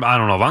talking about, I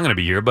don't know if I'm going to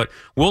be here, but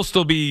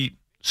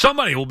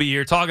somebody will be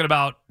here talking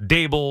about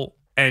Dable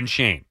and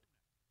Shane.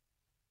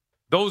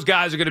 Those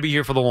guys are going to be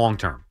here for the long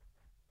term.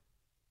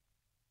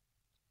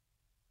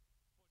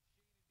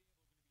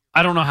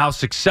 I don't know how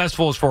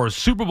successful as far as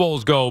Super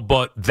Bowls go,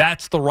 but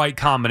that's the right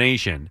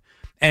combination.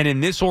 And in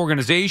this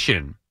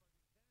organization,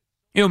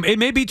 it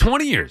may be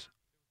 20 years.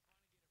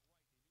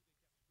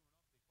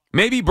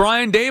 Maybe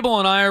Brian Dable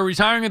and I are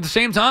retiring at the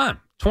same time,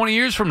 20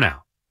 years from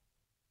now.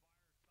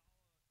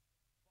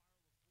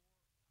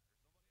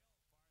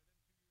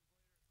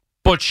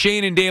 But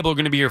Shane and Dable are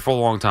going to be here for a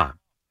long time.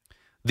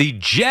 The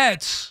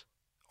Jets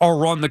are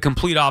run the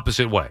complete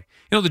opposite way.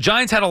 The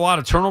Giants had a lot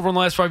of turnover in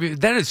the last 5 years.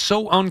 That is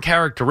so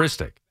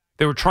uncharacteristic.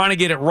 They were trying to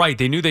get it right.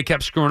 They knew they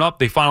kept screwing up.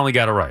 They finally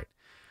got it right.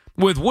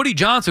 With Woody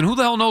Johnson, who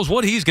the hell knows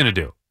what he's going to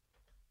do?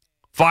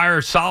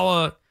 Fire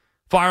Saleh,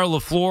 fire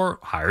LaFleur,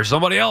 hire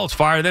somebody else,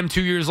 fire them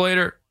 2 years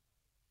later.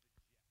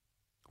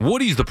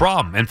 Woody's the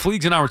problem. And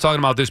Fleegs and I were talking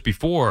about this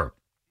before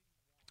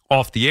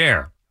off the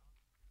air.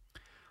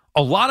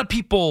 A lot of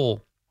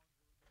people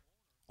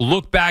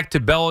look back to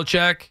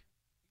Belichick.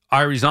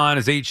 I resign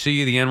as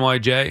HC of the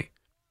NYJ.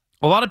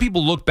 A lot of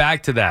people look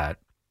back to that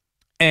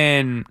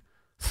and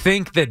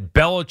think that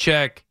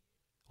Belichick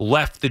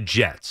left the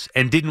Jets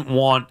and didn't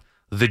want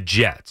the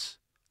Jets.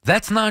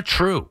 That's not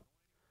true.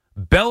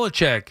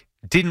 Belichick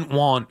didn't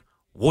want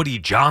Woody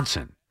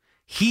Johnson.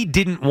 He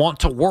didn't want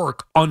to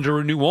work under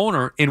a new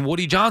owner in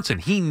Woody Johnson.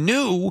 He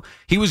knew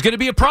he was going to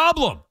be a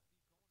problem.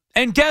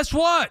 And guess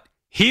what?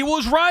 He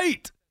was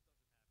right.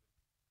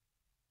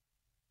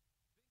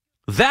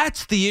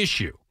 That's the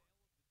issue.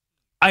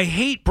 I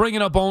hate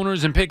bringing up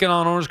owners and picking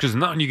on owners because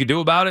nothing you can do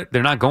about it.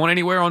 They're not going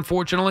anywhere,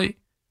 unfortunately.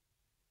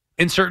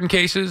 In certain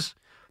cases,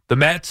 the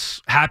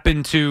Mets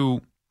happen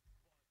to,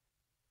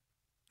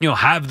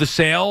 have the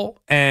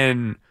sale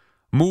and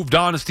moved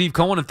on to Steve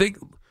Cohen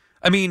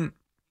and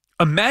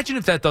imagine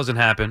if that doesn't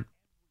happen.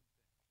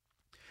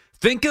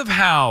 Think of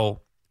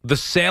how the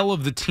sale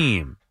of the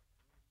team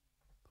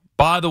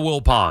by the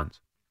Wilpons,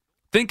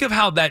 think of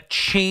how that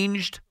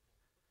changed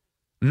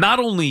not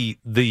only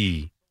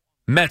the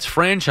Mets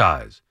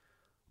franchise,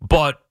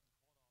 but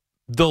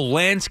the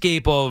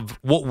landscape of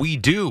what we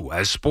do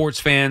as sports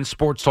fans,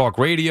 sports talk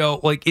radio.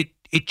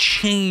 It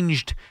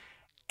changed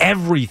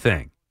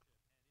everything.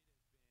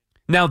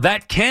 Now,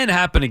 that can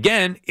happen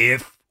again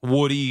if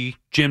Woody,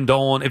 Jim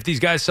Dolan, if these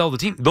guys sell the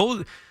team.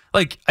 Those,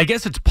 like, I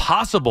guess it's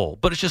possible,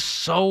 but it's just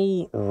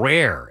so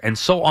rare and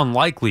so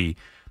unlikely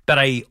that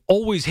I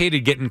always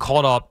hated getting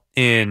caught up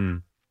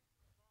in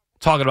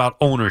talking about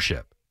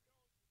ownership.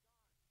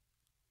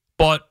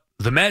 But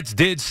the Mets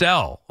did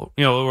sell,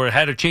 or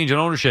had a change in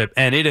ownership,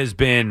 and it has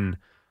been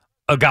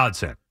a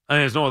godsend. I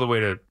mean, there's no other way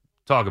to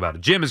talk about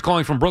it. Jim is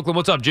calling from Brooklyn.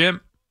 What's up,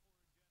 Jim?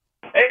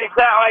 Hey,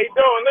 Sal, how you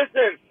doing?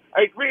 Listen,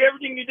 I agree with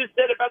everything you just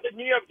said about the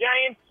New York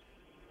Giants.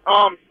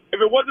 If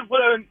it wasn't for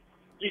the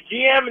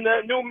GM and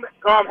the new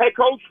head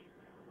coach,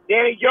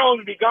 Danny Jones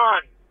would be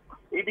gone.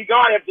 He'd be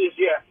gone after this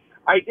year.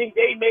 I think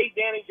they made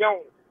Danny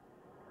Jones.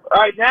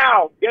 All right,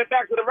 now, get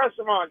back to the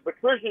restaurants.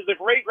 Patricia's a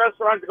great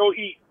restaurant to go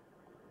eat.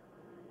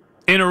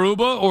 In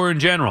Aruba or in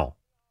general?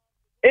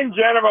 In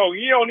general,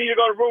 you don't need to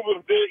go to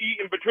Aruba to eat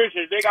in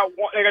Patricia's. They got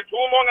two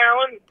on Long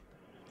Island.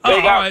 All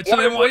right. So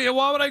then,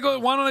 why would I go?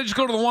 Why don't I just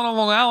go to the one on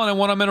Long Island, and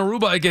when I'm in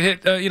Aruba, I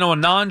get hit, a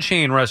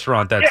non-chain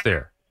restaurant that's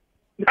there.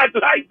 That's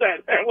what I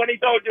said when he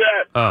told you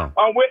that. Oh.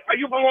 Are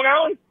you from Long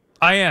Island?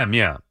 I am,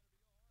 yeah.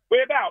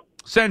 Where about?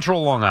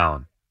 Central Long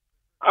Island.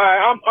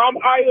 I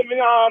live in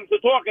the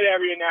Talcott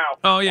area now.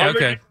 Oh yeah,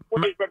 okay.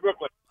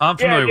 Brooklyn. I'm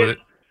familiar with it.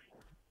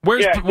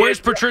 Where's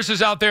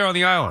Patricia's out there on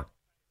the island?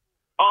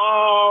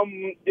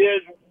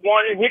 There's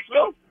one in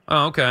Hicksville.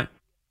 Oh, okay.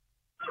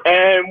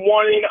 And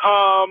one in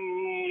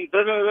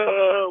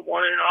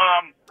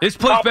This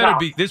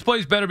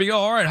place better be. Oh,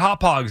 all right,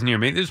 Hop Hog's near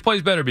me. This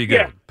place better be good.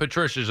 Yeah.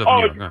 Patricia's of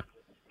New York.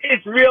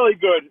 It's really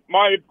good.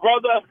 My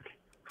brother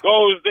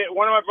goes there.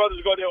 One of my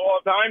brothers go there all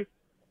the time.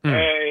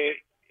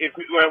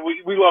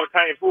 We love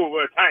Italian food,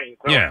 we're Italian.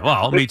 So. Yeah,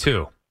 well, me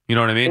too. You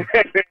know what I mean?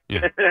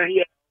 Yeah.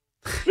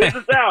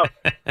 Listen, Sal,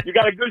 you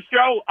got a good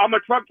show. I'm a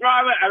truck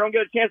driver. I don't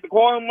get a chance to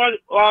call him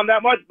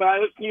that much, but I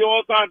listen to you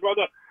all the time,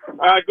 brother.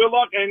 Good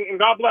luck, and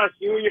God bless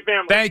you and your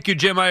family. Thank you,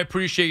 Jim. I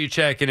appreciate you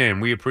checking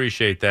in. We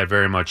appreciate that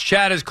very much.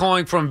 Chad is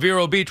calling from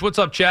Vero Beach. What's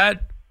up, Chad?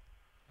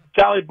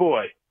 Charlie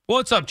boy.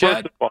 What's up,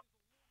 Chad?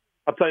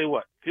 I'll tell you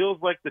what. Feels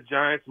like the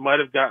Giants might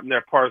have gotten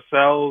their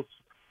Parcells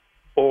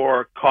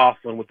or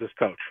Coughlin with this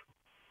coach.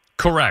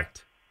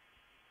 Correct.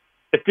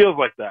 It feels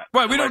like that.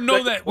 Right. We don't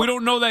know that. We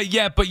don't know that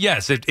yet, but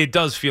yes, it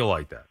does feel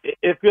like that.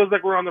 It feels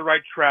like we're on the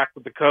right track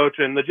with the coach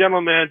and the general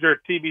manager,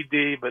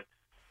 TBD, but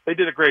they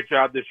did a great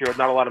job this year with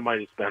not a lot of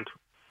money to spend.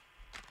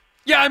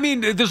 Yeah, I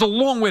mean, there's a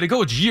long way to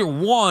go. It's year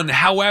one.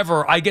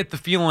 However, I get the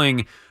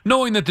feeling,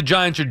 knowing that the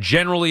Giants are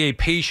generally a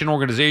patient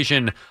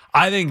organization,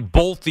 I think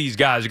both these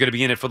guys are going to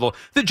be in it for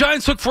the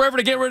Giants took forever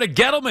to get rid of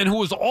Gettleman, who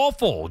was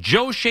awful.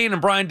 Joe Shane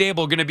and Brian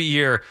Dable are going to be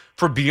here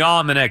for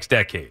beyond the next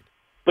decade.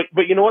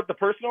 But you know what? The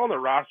personnel on the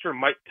roster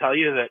might tell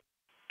you that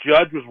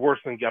Judge was worse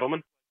than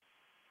Gettleman.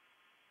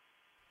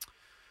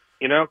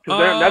 Because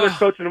now they're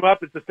coaching him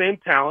up. It's the same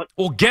talent.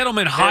 Well,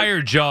 Gettleman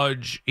hired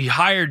Judge. He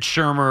hired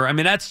Shermer. I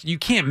mean, you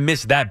can't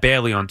miss that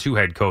badly on two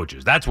head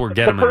coaches. That's where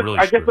Gettleman really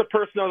I guess the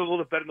personnel is a little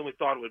bit better than we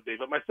thought it would be.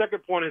 But my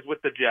second point is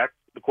with the Jets,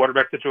 the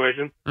quarterback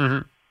situation.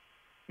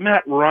 Mm-hmm.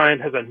 Matt Ryan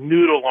has a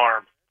noodle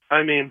arm.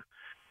 I mean,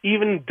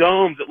 even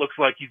domes, it looks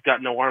like he's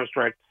got no arm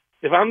strength.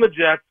 If I'm the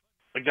Jets,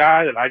 the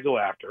guy that I go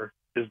after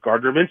is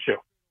Gardner Minshew.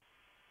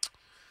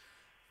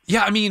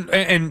 Yeah, I mean,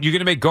 and you're going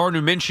to make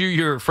Gardner Minshew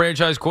your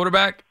franchise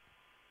quarterback?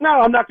 No,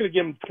 I'm not going to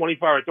give him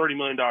 $25 or $30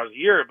 million a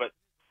year, but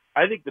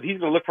I think that he's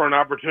going to look for an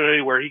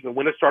opportunity where he can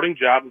win a starting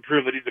job and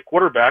prove that he's a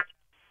quarterback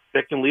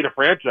that can lead a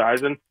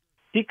franchise. And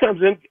he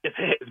comes in, it's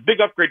a big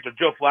upgrade to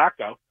Joe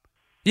Flacco.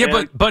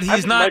 Yeah, but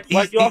he's not.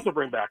 He also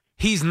bring back.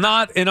 He's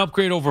not an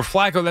upgrade over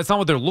Flacco. That's not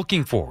what they're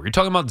looking for. You're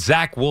talking about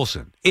Zach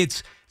Wilson.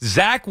 It's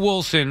Zach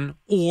Wilson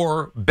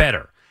or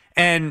better.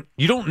 And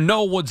you don't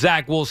know what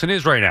Zach Wilson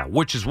is right now,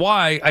 which is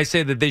why I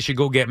say that they should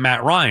go get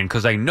Matt Ryan,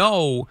 because I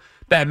know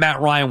that Matt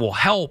Ryan will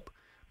help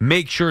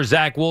make sure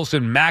Zach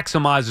Wilson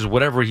maximizes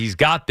whatever he's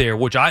got there,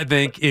 which I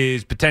think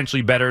is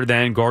potentially better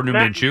than Gardner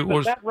Minshew.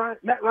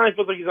 Matt Ryan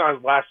feels like he's on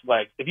his last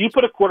leg. If you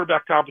put a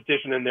quarterback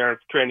competition in there in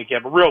training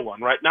camp, a real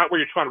one, right? Not where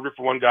you're trying to root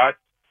for one guy,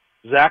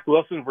 Zach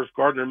Wilson versus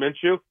Gardner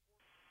Minshew,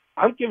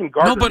 I'm giving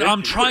Gardner. No, but Minshew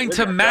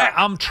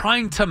I'm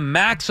trying to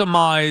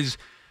maximize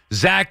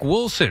Zach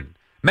Wilson.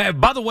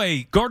 By the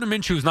way, Gardner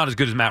Minshew is not as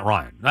good as Matt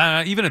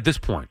Ryan, even at this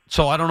point.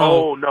 So I don't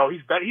know. Oh, no,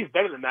 he's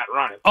better than Matt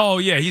Ryan. Oh,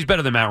 yeah, he's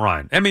better than Matt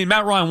Ryan. I mean,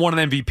 Matt Ryan won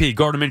an MVP.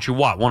 Gardner Minshew,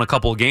 won a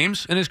couple of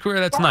games in his career?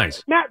 That's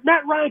nice. Matt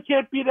Ryan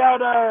can't beat out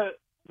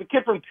the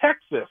kid from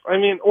Texas. I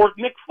mean, or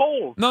Nick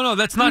Foles. No,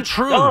 that's not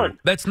true. Done.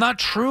 That's not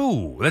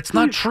true. That's He's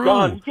not true.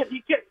 Done.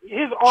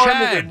 His arm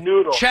is a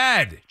noodle.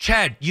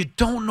 Chad, you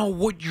don't know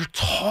what you're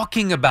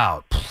talking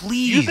about.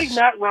 Please. You think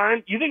Matt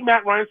Ryan's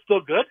still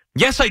good?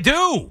 Yes, I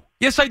do.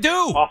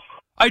 Oh.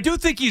 I do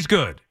think he's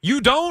good. You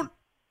don't?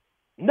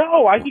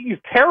 No, I think he's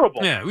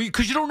terrible. Yeah,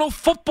 because you don't know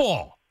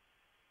football.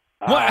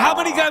 How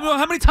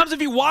many times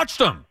have you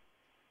watched him?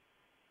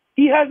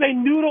 He has a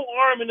noodle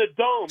arm in the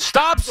dome.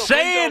 Stop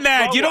saying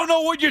that. You don't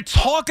know what you're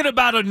talking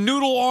about, a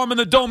noodle arm in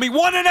the dome. He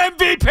won an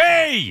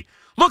MVP.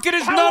 Look at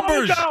his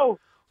numbers. How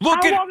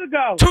long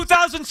ago?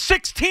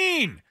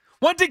 2016.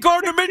 When did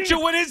Gardner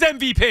Minshew win his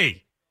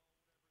MVP?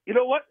 You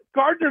know what?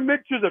 Gardner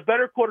Minshew is a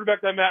better quarterback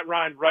than Matt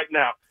Ryan right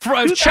now.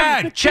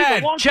 Chad,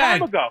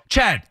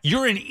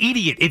 you're an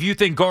idiot if you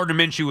think Gardner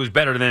Minshew is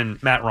better than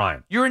Matt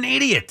Ryan. You're an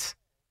idiot.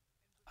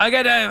 I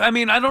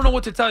don't know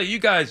what to tell you. You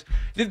guys,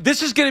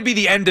 this is going to be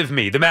the end of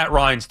me, the Matt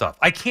Ryan stuff.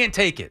 I can't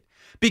take it.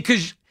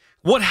 Because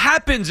what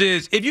happens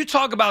is, if you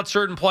talk about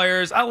certain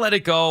players, I'll let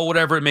it go,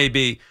 whatever it may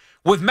be.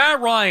 With Matt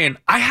Ryan,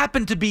 I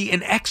happen to be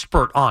an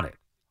expert on it.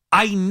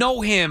 I know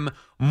him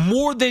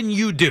more than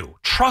you do.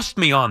 Trust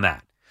me on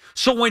that.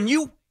 So when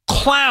you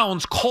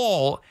clowns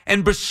call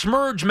and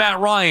besmirch Matt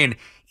Ryan,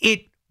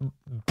 it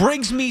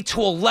brings me to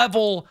a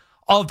level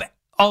of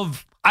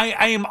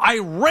I am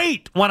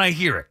irate when I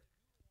hear it,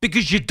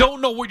 because you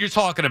don't know what you're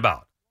talking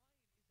about.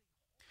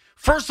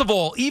 First of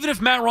all, even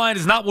if Matt Ryan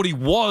is not what he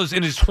was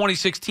in his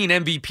 2016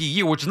 MVP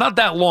year, which is not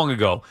that long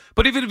ago,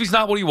 but even if he's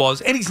not what he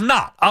was, and he's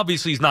not,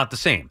 obviously he's not the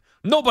same.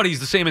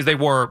 Nobody's the same as they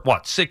were,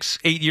 6,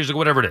 8 years ago,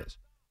 whatever it is.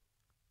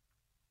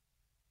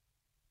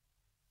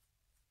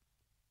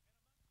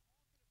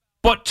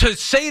 But to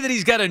say that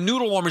he's got a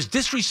noodle arm is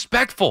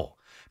disrespectful.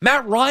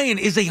 Matt Ryan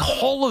is a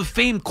Hall of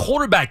Fame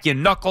quarterback, you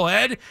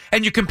knucklehead,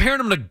 and you're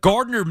comparing him to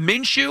Gardner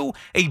Minshew,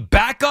 a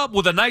backup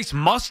with a nice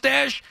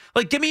mustache?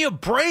 Like, give me a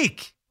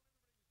break.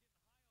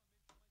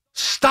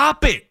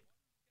 Stop it.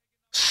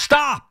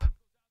 Stop.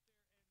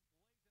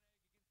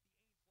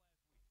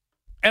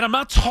 And I'm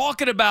not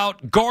talking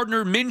about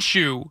Gardner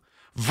Minshew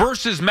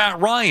versus Matt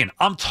Ryan.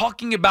 I'm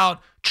talking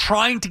about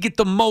trying to get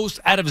the most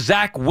out of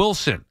Zach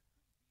Wilson.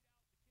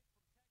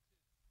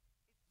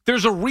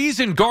 There's a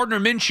reason Gardner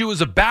Minshew is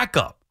a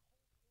backup.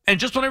 And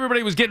just when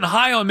everybody was getting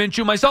high on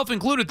Minshew, myself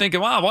included, thinking,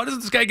 wow, why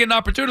doesn't this guy get an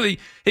opportunity?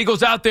 He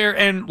goes out there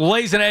and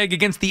lays an egg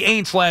against the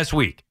Aints last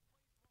week.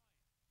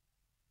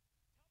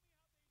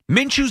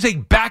 Minshew's a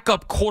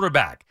backup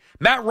quarterback.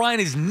 Matt Ryan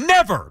has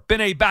never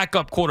been a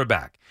backup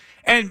quarterback.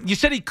 And you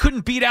said he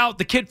couldn't beat out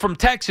the kid from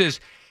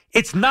Texas.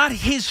 It's not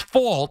his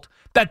fault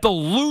that the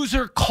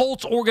loser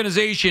Colts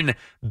organization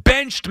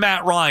benched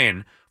Matt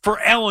Ryan for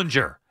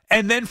Ellinger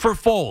and then for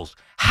Foles.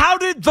 How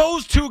did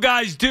those two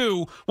guys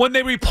do when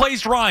they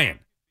replaced Ryan?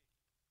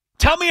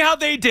 Tell me how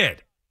they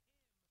did.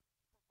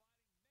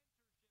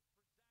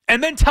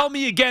 And then tell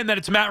me again that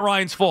it's Matt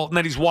Ryan's fault and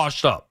that he's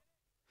washed up.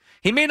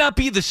 He may not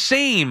be the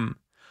same,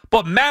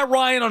 but Matt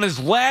Ryan on his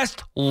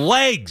last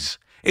legs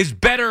is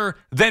better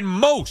than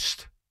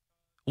most.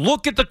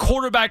 Look at the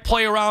quarterback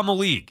play around the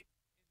league.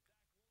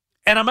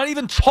 And I'm not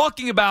even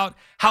talking about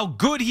how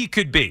good he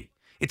could be.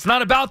 It's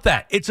not about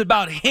that. It's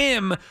about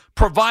him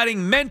providing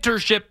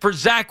mentorship for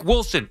Zach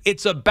Wilson.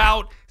 It's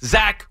about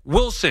Zach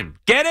Wilson.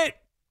 Get it?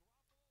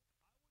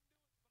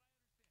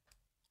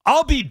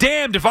 I'll be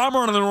damned if I'm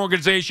running an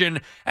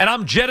organization and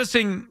I'm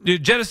jettisoning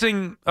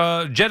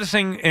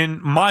in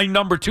my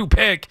number 2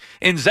 pick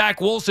in Zach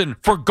Wilson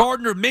for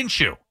Gardner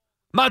Minshew. I'm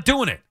not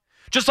doing it.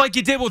 Just like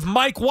you did with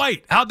Mike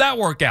White. How'd that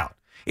work out?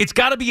 It's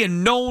got to be a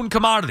known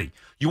commodity.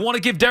 You want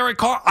to give Derek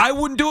Carr? I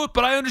wouldn't do it,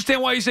 but I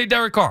understand why you say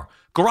Derek Carr.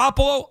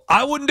 Garoppolo?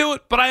 I wouldn't do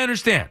it, but I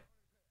understand.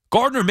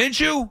 Gardner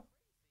Minshew?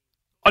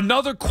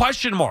 Another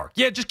question mark.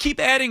 Yeah, just keep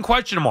adding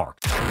question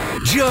marks.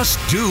 Just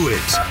do it.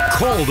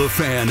 Call the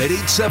Fan at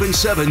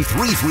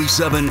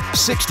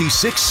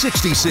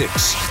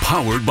 877-337-6666.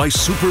 Powered by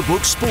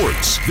Superbook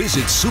Sports.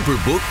 Visit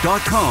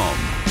superbook.com.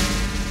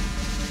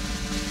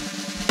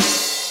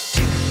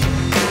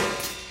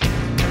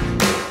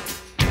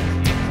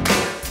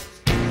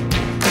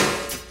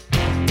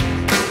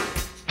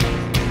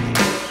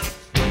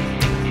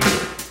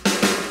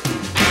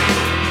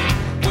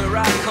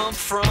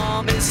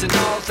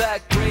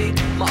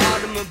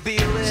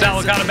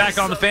 Sal Licata back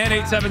on the Fan,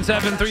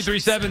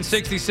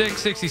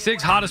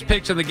 877-337-6666. Hottest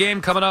picks of the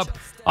game coming up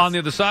on the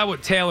other side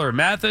with Taylor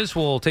Mathis.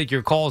 We'll take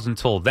your calls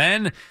until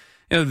then.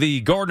 You know, the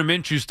Gardner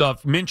Minshew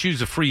stuff,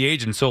 Minshew's a free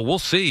agent, so we'll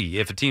see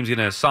if a team's going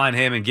to sign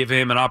him and give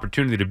him an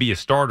opportunity to be a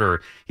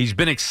starter. He's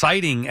been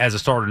exciting as a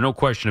starter, no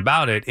question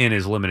about it, in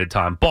his limited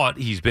time, but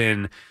he's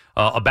been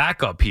a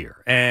backup here.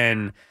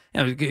 And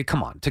you know,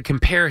 come on, to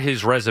compare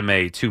his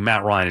resume to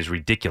Matt Ryan is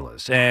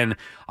ridiculous. And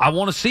I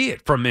want to see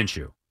it from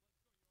Minshew.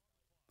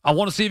 I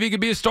want to see if he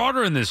could be a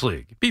starter in this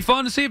league. It'd be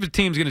fun to see if a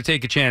team's going to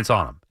take a chance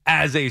on him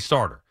as a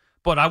starter.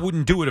 But I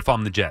wouldn't do it if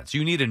I'm the Jets.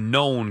 You need a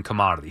known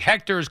commodity.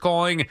 Hector is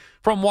calling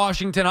from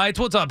Washington Heights.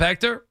 What's up,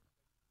 Hector?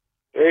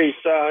 Hey,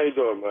 Sal. How you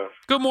doing, man?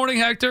 Good morning,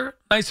 Hector.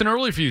 Nice and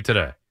early for you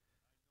today.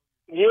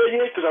 Yeah,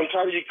 because I'm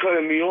tired of you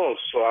cutting me off.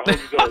 So I hope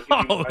you're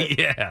going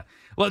to yeah.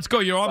 Let's go.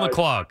 You're on the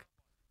clock.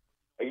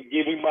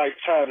 Give me my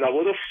time now.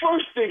 Well, the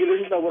first thing, and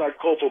this is not what I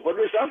call for, but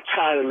listen, I'm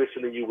tired of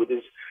listening to you with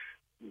this.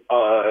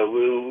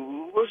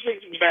 What's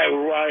Matt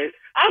Ryan?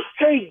 I'll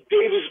take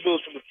Davis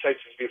Mills from the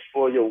Texans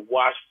before you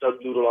washed up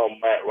noodle on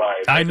Matt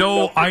Ryan.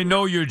 I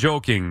know you're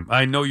joking.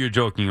 I know you're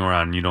joking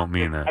around. And you don't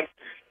mean that.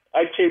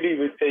 I can't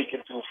even take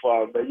it too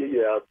far, man.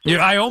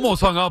 Yeah. I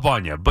almost hung up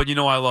on you, but you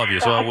know I love you,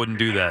 so I wouldn't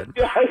do that.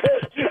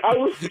 I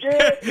was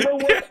scared. You know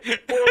what?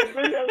 Well,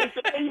 really, I was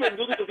saying, you know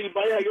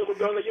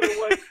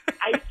what?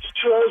 I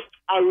trust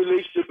our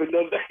relationship and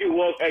know that he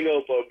won't hang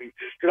up on me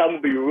because I'm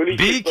gonna be really.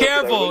 Be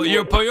careful.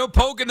 You're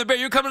poking the bear.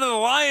 You're coming to the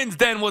lion's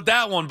den with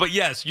that one. But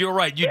yes, you're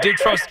right. You did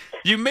trust.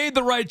 You made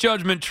the right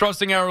judgment,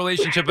 trusting our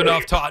relationship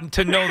enough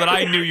to know that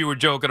I knew you were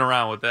joking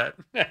around with that.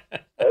 Yeah.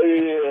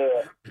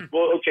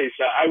 Well, okay,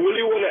 so I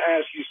really want to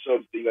ask you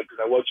something because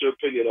I want your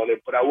opinion on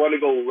it, but I want to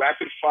go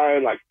rapid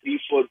fire, like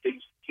 3-4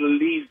 things.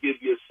 Please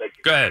give me a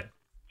second. Go ahead.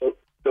 So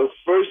the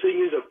first thing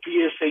is a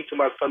PSA to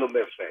my fellow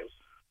Mets fans.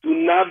 Do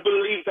not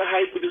believe the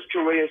hype of this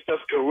Correa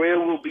stuff. Correa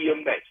will be a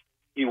Met.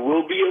 He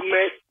will be a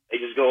Met.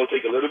 It's just going to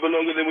take a little bit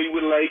longer than we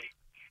would like.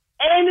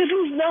 And if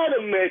he's not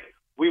a Met,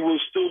 we will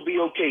still be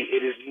okay.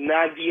 It is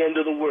not the end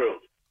of the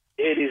world.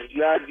 It is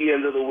not the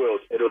end of the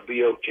world. It'll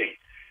be okay.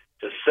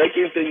 The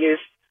second thing is,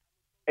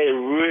 it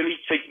really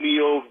ticked me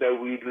off that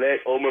we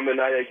let Omar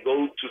Minaya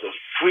go to the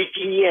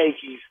freaking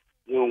Yankees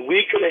when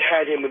we could have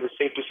had him in the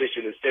same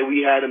position. Instead,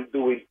 we had him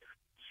doing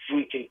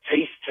freaking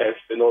taste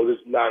tests and all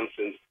this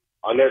nonsense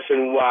on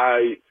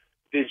SNY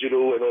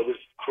Digital and all this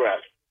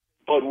crap.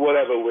 But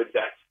whatever with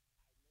that.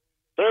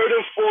 Third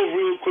and fourth,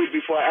 real quick,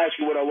 before I ask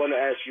you what I want to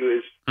ask you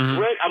is,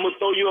 Brett, I'm going to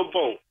throw you a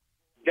bone.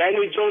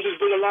 Daniel Jones has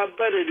been a lot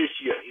better this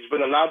year. He's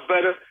been a lot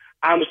better.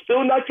 I'm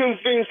still not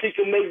convinced he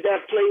can make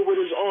that play with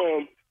his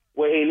arm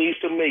where he needs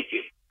to make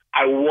it.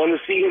 I want to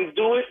see him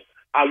do it.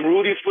 I'm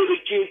rooting for the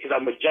kid because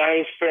I'm a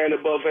Giants fan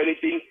above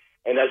anything.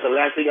 And that's the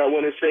last thing I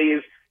want to say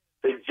is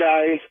the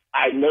Giants,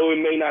 I know it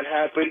may not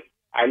happen.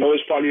 I know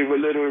it's probably a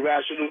little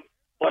irrational,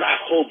 but I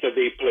hope that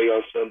they play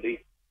on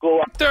Sunday.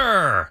 Go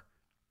out.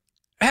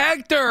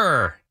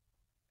 Hector!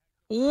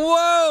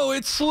 Whoa,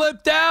 it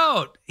slipped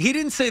out. He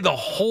didn't say the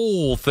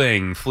whole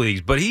thing,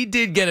 Fleegs, but he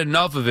did get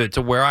enough of it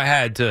to where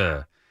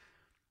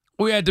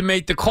we had to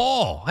make the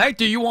call.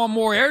 Hector, you want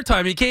more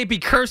airtime. You can't be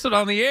cursing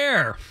on the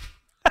air.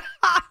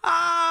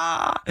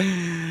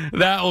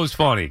 That was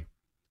funny.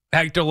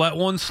 Hector let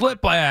one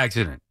slip by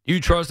accident.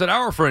 You trusted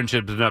our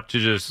friendship enough to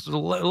just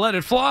let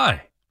it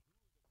fly.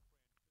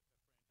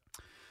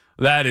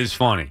 That is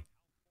funny.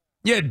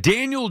 Yeah,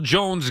 Daniel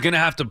Jones is going to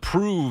have to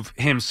prove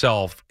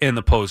himself in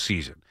the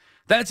postseason.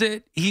 That's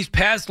it. He's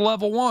past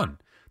level 1.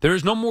 There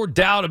is no more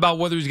doubt about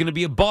whether he's going to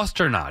be a bust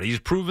or not. He's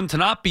proven to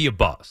not be a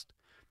bust.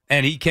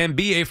 And he can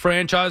be a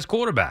franchise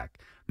quarterback.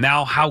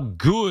 Now, how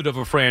good of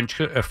a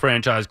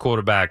franchise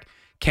quarterback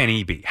can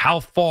he be? How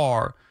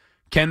far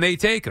can they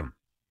take him?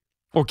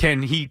 Or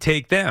can he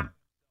take them?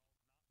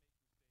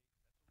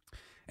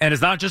 And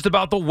it's not just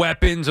about the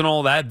weapons and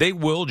all that. They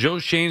will. Joe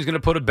Shane's going to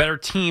put a better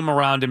team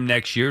around him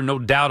next year. No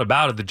doubt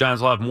about it. The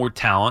Giants will have more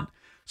talent,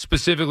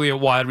 specifically at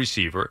wide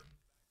receiver.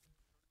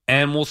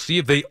 And we'll see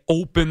if they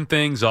open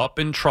things up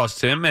and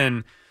trust him.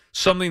 And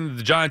something that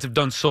the Giants have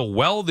done so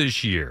well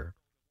this year,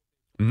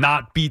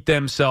 not beat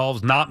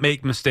themselves, not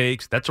make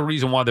mistakes. That's the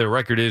reason why their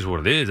record is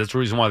what it is. That's the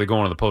reason why they're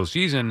going to the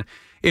postseason.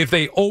 If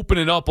they open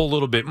it up a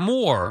little bit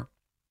more,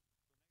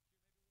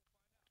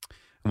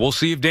 we'll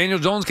see if Daniel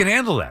Jones can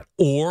handle that.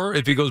 Or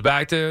if he goes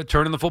back to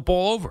turning the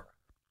football over.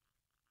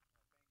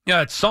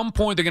 Yeah, at some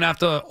point they're going to have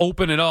to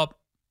open it up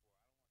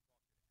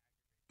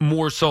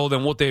more so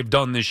than what they've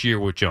done this year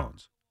with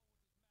Jones.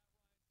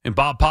 And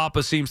Bob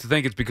Papa seems to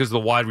think it's because of the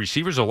wide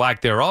receivers or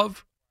lack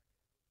thereof.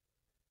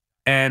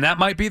 And that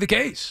might be the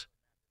case.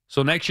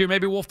 So next year,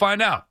 maybe we'll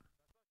find out.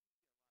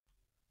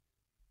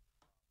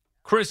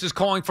 Chris is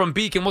calling from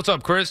Beacon. What's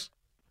up, Chris?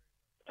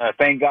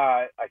 Thank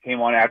God I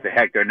came on after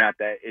Hector, not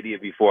that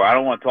idiot before. I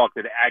don't want to talk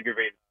to the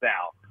aggravated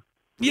Sal.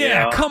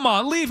 Yeah, come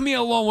on. Leave me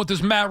alone with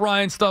this Matt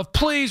Ryan stuff.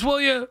 Please,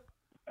 will you?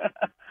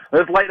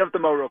 Let's lighten up the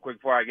mode real quick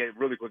before I get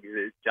really quick to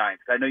the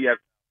Giants. I know you have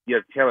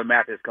Taylor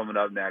Mathis coming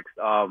up next.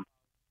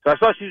 So I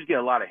saw she was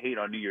getting a lot of hate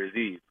on New Year's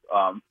Eve.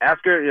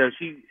 Ask her,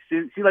 she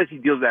like she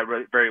deals with that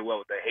very well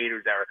with the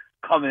haters that are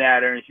coming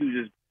at her, and she was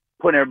just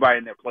putting everybody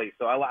in their place.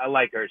 So I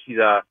like her. She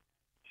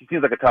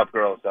seems like a tough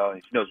girl, so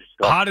she knows what she's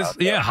talking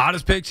about.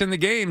 Hottest picks in the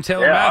game,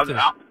 Taylor Mathis.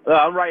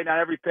 I'm writing out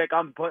every pick.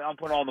 I'm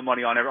putting all the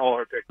money on all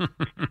her picks.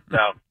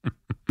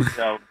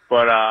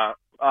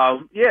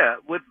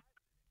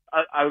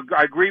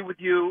 I agree with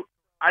you.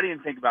 I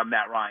didn't think about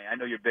Matt Ryan. I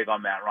know you're big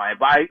on Matt Ryan,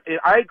 but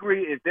I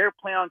agree. If they're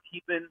planning on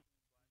keeping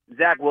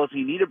Zach Wilson,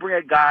 you need to bring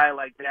a guy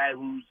like that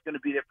who's going to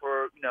be there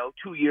for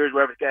 2 years,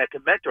 wherever that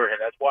can mentor him.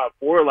 That's why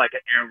for like an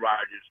Aaron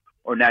Rodgers,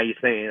 or now you're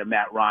saying a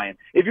Matt Ryan.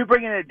 If you're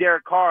bringing in a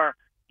Derek Carr,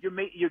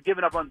 you're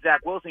giving up on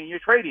Zach Wilson and you're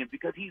trading him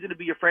because he's going to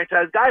be your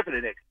franchise guy for the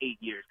next 8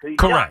 years.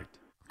 Correct.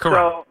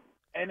 So,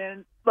 and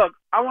then look,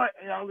 I'll let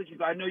you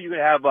go. I know you're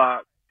going to have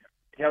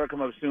Taylor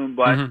come up soon,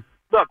 but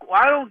look,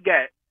 I don't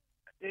get.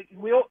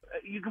 We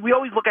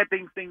always look at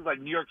things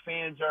like New York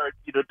fans are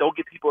don't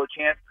give people a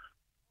chance.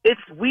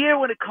 It's weird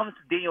when it comes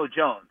to Daniel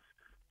Jones.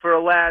 For the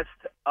last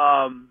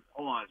hold on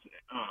a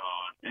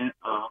second.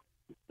 All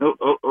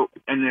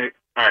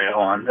right,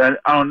 hold on.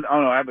 I don't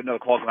know. I have another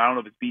call. I don't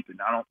know if it's beeping.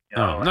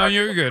 No,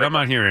 you're good. I'm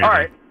not hearing anything. All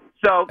right.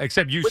 So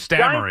except you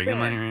stammering. Fans,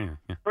 I'm not hearing.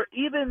 Yeah. For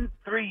even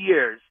 3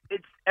 years,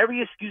 it's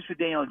every excuse for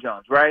Daniel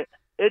Jones, right?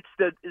 It's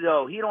he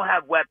don't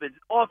have weapons,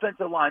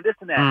 offensive line, this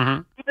and that.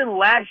 Mm-hmm. Even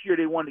last year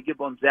they wanted to give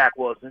him Zach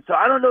Wilson. So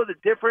I don't know the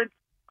difference.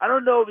 I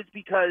don't know if it's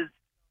because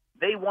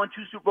they won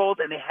 2 Super Bowls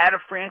and they had a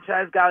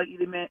franchise guy like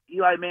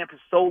Eli Manning for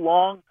so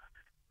long,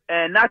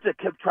 and not to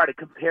try to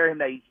compare him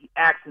that he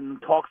acts and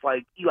talks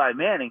like Eli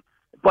Manning,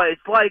 but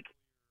it's like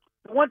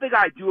the one thing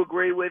I do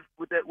agree with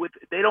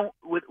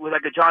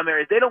like a John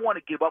Mara is they don't want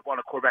to give up on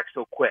a quarterback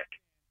so quick.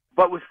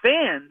 But with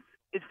fans,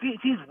 it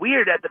seems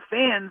weird that the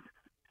fans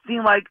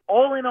seem like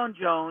all in on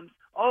Jones.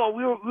 Oh,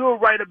 we were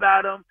right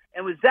about him.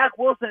 And with Zach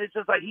Wilson, it's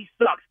just like he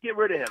sucks. Get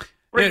rid of him.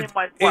 Bring in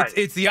Mike White.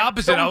 It's the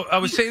opposite. I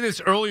was saying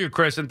this earlier,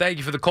 Chris, and thank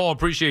you for the call.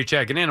 Appreciate you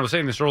checking in. I was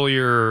saying this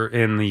earlier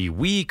in the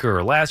week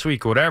or last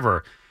week or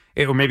whatever,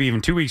 or maybe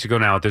even 2 weeks ago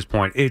now at this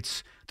point.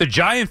 It's the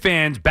Giant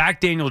fans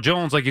back Daniel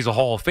Jones like he's a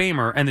Hall of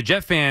Famer, and the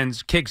Jet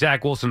fans kick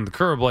Zach Wilson to the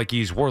curb like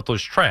he's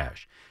worthless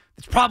trash.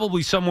 It's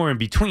probably somewhere in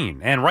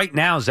between. And right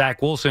now,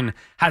 Zach Wilson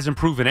hasn't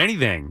proven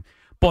anything,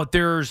 but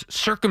there's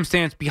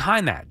circumstance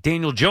behind that.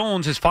 Daniel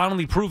Jones has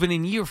finally proven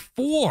in year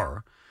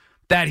 4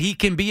 that he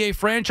can be a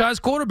franchise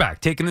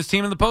quarterback, taking this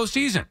team in the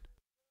postseason.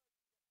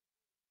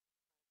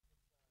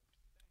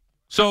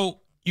 So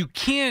you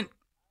can't,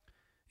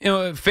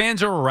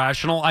 fans are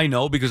irrational, I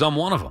know, because I'm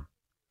one of them.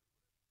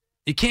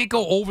 You can't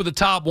go over the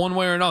top one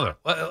way or another.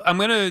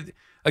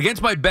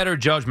 Against my better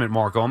judgment,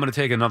 Marco, I'm going to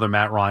take another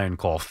Matt Ryan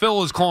call.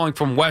 Phil is calling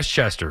from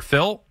Westchester.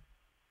 Phil?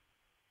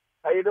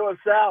 How you doing,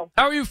 Sal?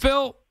 How are you,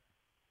 Phil?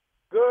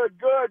 Good.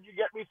 You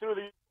get me through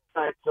the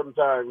night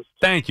sometimes.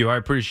 Thank you. I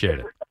appreciate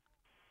it.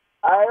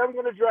 I am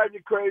going to drive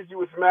you crazy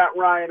with Matt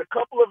Ryan. A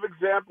couple of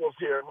examples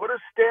here. What are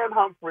Stan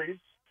Humphries,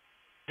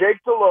 Jake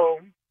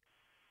Delhomme,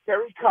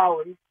 Terry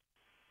Collins,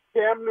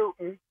 Cam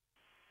Newton,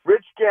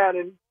 Rich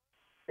Gannon,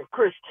 and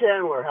Chris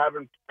Chandler have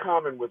in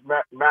common with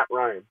Matt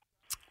Ryan?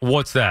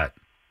 What's that?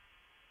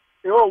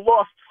 They all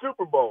lost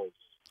Super Bowls.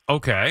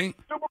 Okay.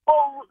 Super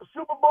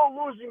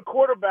Bowl losing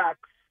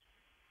quarterbacks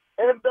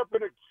end up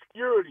in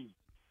obscurity.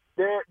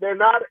 They're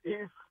not.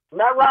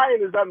 Matt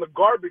Ryan is on the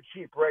garbage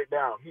heap right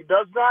now. He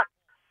does not.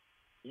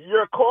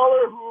 Your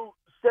caller who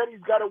said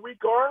he's got a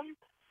weak arm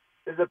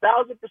is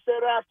 1,000%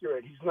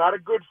 accurate. He's not a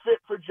good fit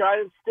for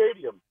Giants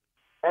Stadium,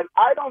 and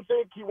I don't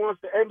think he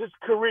wants to end his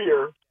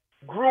career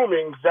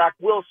grooming Zach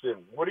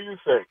Wilson. What do you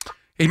think?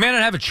 He may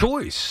not have a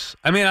choice.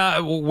 I mean,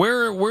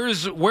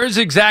 where's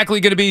exactly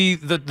going to be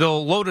the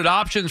loaded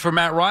options for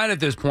Matt Ryan at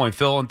this point,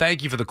 Phil? And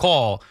thank you for the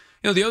call.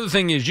 The other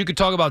thing is you could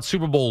talk about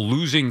Super Bowl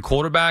losing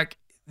quarterback.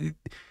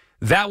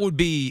 That would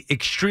be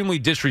extremely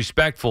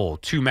disrespectful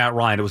to Matt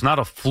Ryan. It was not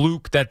a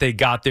fluke that they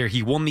got there.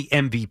 He won the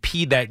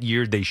MVP that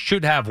year. They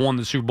should have won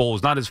the Super Bowl. It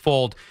was not his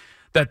fault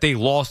that they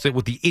lost it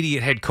with the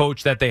idiot head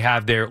coach that they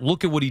have there.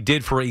 Look at what he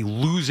did for a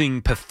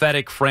losing,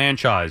 pathetic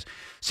franchise.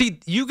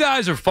 See, you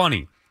guys are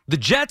funny. The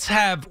Jets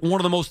have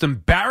one of the most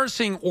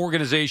embarrassing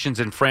organizations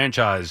and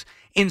franchise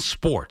in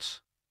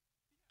sports.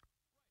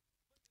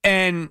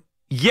 And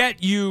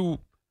yet you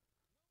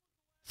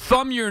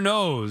thumb your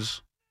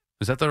nose.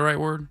 Is that the right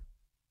word?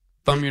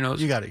 Thumb your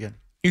nose? You got it again.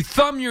 You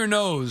thumb your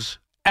nose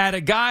at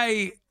a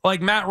guy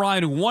like Matt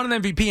Ryan who won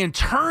an MVP and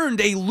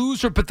turned a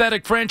loser,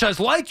 pathetic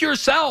franchise like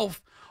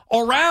yourself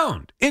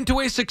around into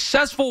a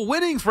successful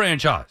winning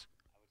franchise.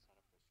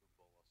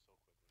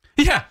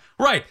 Yeah,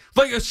 right.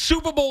 Like a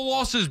Super Bowl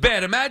loss is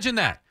bad. Imagine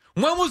that.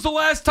 When was the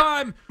last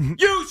time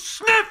you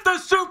sniffed the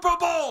Super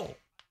Bowl?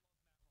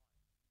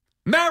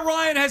 Matt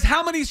Ryan has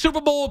how many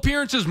Super Bowl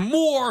appearances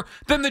more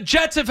than the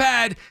Jets have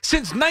had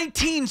since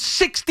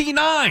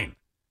 1969?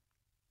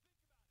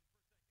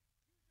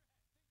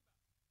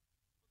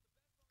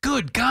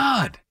 Good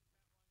God.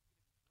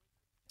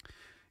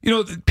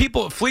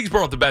 Fleeks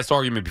brought up the best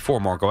argument before,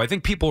 Marco. I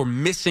think people are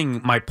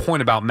missing my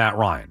point about Matt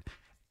Ryan.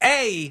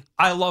 A,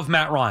 I love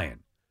Matt Ryan.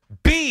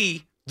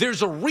 B,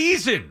 there's a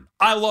reason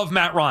I love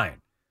Matt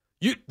Ryan.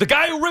 The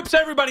guy who rips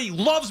everybody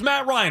loves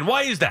Matt Ryan.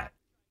 Why is that?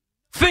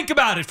 Think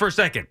about it for a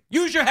second.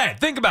 Use your head.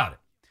 Think about it.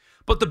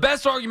 But the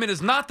best argument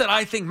is not that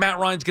I think Matt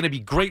Ryan's going to be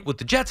great with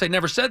the Jets. I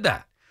never said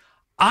that.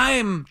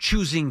 I'm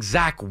choosing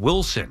Zach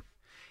Wilson.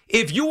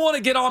 If you want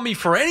to get on me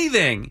for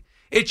anything,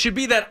 it should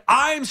be that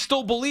I'm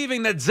still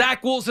believing that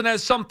Zach Wilson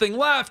has something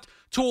left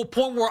to a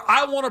point where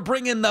I want to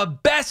bring in the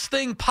best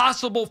thing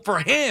possible for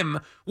him,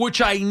 which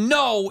I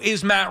know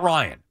is Matt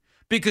Ryan,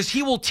 because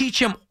he will teach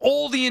him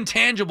all the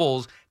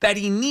intangibles that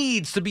he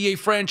needs to be a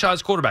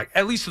franchise quarterback,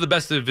 at least to the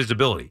best of his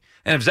ability.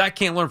 And if Zach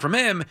can't learn from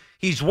him,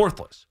 he's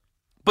worthless.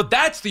 But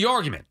that's the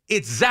argument.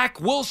 It's Zach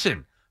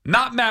Wilson,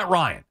 not Matt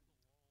Ryan.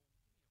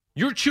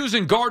 You're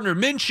choosing Gardner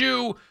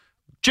Minshew,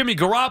 Jimmy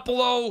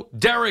Garoppolo,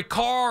 Derek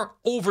Carr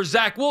over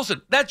Zach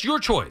Wilson. That's your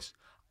choice.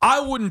 I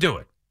wouldn't do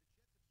it.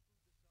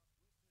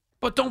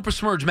 But don't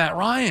besmirch Matt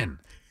Ryan.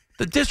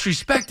 The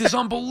disrespect is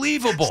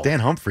unbelievable. Stan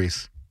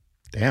Humphries.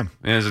 Damn.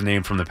 There's a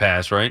name from the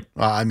past, right?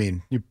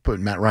 You put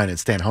Matt Ryan and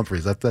Stan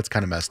Humphries. That's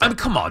kind of messed up. I mean,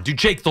 come on, dude.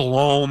 Jake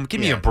Delhomme.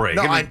 Give me a break.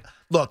 No,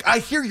 look, I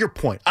hear your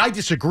point. I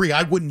disagree.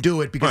 I wouldn't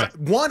do it because,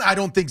 one, I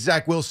don't think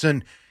Zach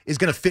Wilson is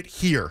going to fit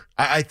here.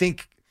 I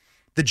think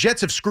the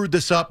Jets have screwed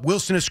this up.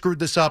 Wilson has screwed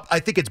this up. I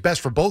think it's best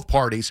for both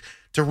parties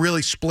to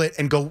really split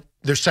and go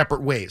their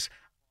separate ways.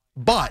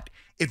 But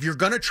if you're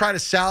going to try to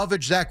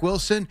salvage Zach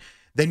Wilson,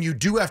 then you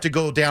do have to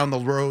go down the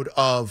road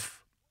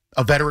of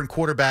a veteran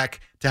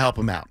quarterback, to help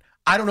him out.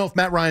 I don't know if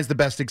Matt Ryan's the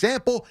best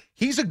example.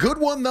 He's a good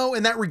one, though,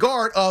 in that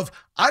regard of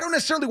I don't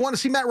necessarily want to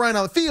see Matt Ryan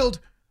on the field,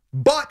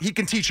 but he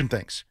can teach him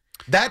things.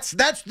 That's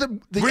the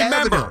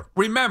avenue.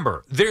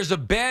 Remember, there's a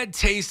bad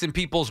taste in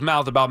people's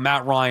mouth about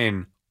Matt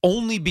Ryan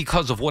only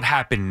because of what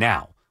happened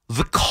now.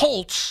 The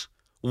Colts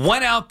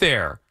went out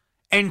there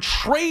and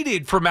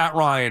traded for Matt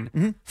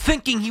Ryan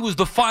thinking he was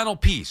the final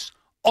piece.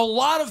 A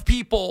lot of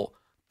people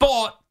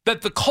thought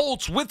that the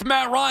Colts with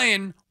Matt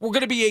Ryan were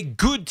going to be a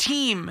good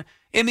team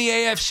in the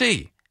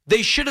AFC.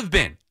 They should have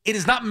been. It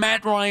is not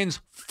Matt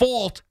Ryan's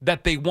fault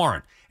that they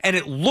weren't. And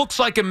it looks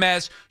like a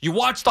mess. You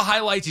watch the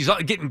highlights. He's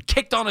getting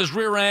kicked on his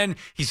rear end.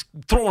 He's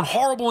throwing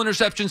horrible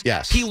interceptions.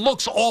 Yes. He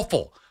looks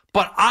awful.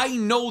 But I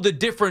know the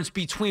difference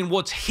between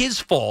what's his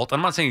fault,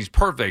 I'm not saying he's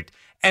perfect,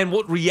 and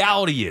what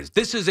reality is.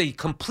 This is a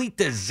complete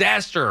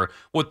disaster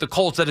with the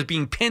Colts that is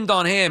being pinned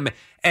on him,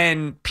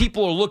 and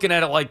people are looking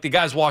at it like the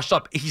guy's washed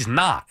up. He's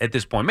not at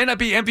this point. May not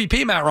be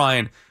MVP Matt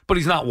Ryan, but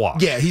he's not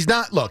washed. Yeah, he's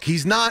not. Look,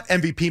 he's not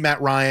MVP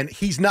Matt Ryan.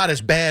 He's not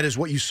as bad as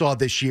what you saw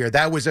this year.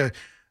 That was a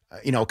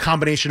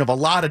combination of a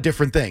lot of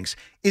different things.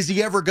 Is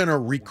he ever going to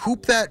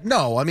recoup that?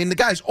 No. I mean, the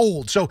guy's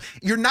old, so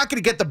you're not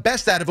going to get the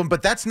best out of him,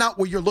 but that's not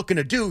what you're looking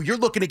to do. You're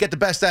looking to get the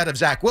best out of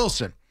Zach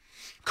Wilson.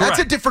 Correct.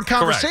 That's a different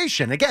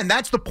conversation. Correct. Again,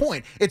 that's the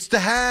point. It's to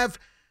have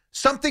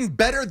something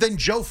better than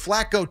Joe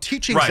Flacco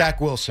teaching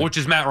Zach Wilson. Which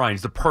is Matt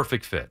Ryan's the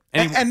perfect fit.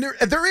 And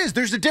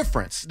there's a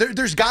difference.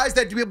 There's guys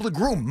that you'll be able to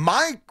groom.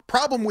 My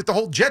problem with the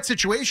whole Jet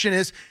situation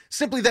is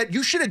simply that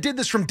you should have did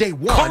this from day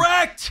one.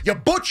 Correct. You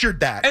butchered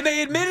that. And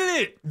they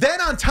admitted it.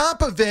 Then on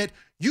top of it,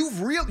 you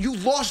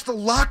lost the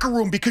locker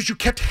room because you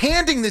kept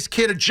handing this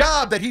kid a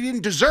job that he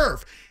didn't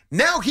deserve.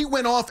 Now he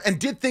went off and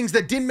did things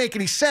that didn't make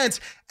any sense.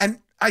 And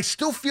I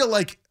still feel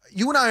like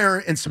you and I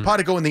are in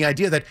simpatico in the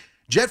idea that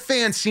Jet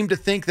fans seem to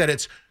think that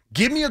it's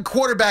give me a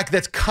quarterback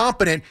that's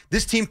competent,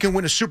 this team can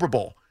win a Super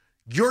Bowl.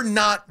 You're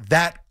not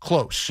that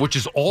close. Which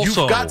is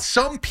also... You've got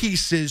some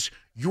pieces.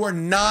 You are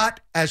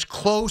not as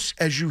close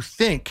as you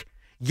think.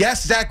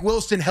 Yes, Zach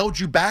Wilson held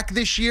you back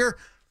this year,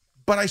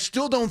 but I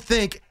still don't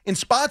think in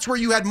spots where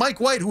you had Mike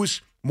White, who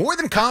was more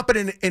than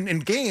competent in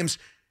games,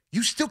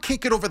 you still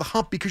can't get over the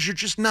hump because you're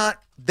just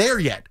not there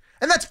yet.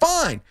 And that's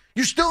fine.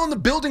 You're still in the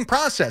building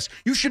process.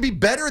 You should be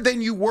better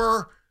than you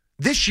were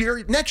this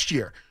year, next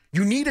year.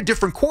 You need a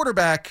different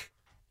quarterback.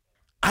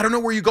 I don't know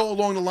where you go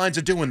along the lines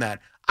of doing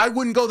that. I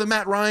wouldn't go the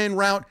Matt Ryan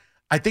route.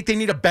 I think they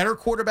need a better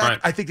quarterback. Right.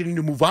 I think they need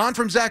to move on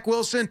from Zach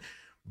Wilson.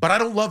 But I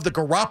don't love the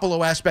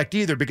Garoppolo aspect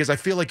either because I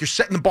feel like you're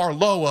setting the bar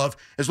low of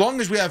as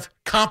long as we have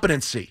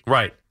competency.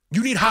 Right.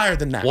 You need higher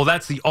than that. Well,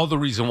 that's the other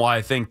reason why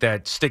I think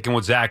that sticking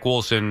with Zach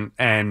Wilson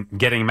and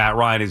getting Matt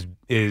Ryan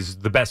is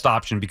the best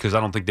option because I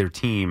don't think their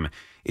team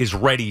is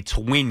ready to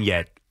win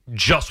yet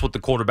just with the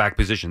quarterback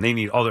position. They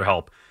need other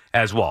help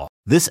as well.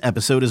 This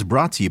episode is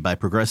brought to you by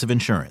Progressive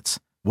Insurance.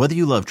 Whether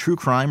you love true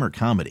crime or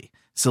comedy,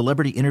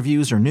 celebrity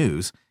interviews or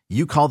news,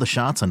 you call the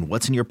shots on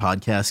what's in your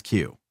podcast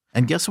queue.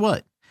 And guess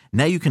what?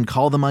 Now you can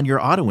call them on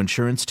your auto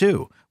insurance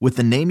too with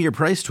the Name Your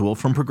Price tool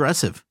from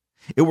Progressive.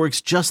 It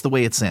works just the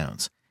way it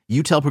sounds.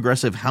 You tell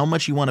Progressive how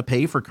much you want to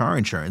pay for car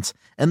insurance,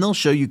 and they'll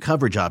show you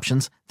coverage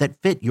options that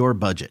fit your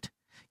budget.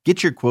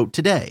 Get your quote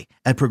today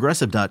at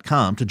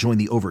Progressive.com to join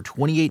the over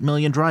 28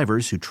 million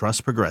drivers who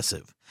trust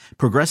Progressive.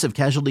 Progressive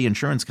Casualty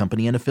Insurance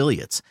Company and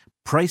Affiliates.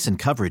 Price and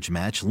coverage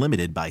match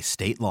limited by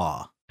state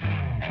law.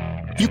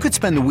 You could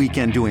spend the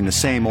weekend doing the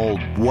same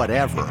old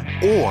whatever,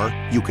 or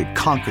you could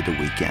conquer the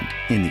weekend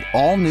in the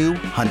all-new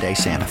Hyundai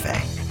Santa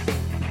Fe.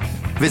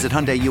 Visit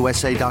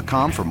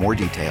HyundaiUSA.com for more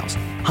details.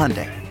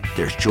 Hyundai,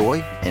 there's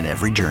joy in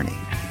every journey.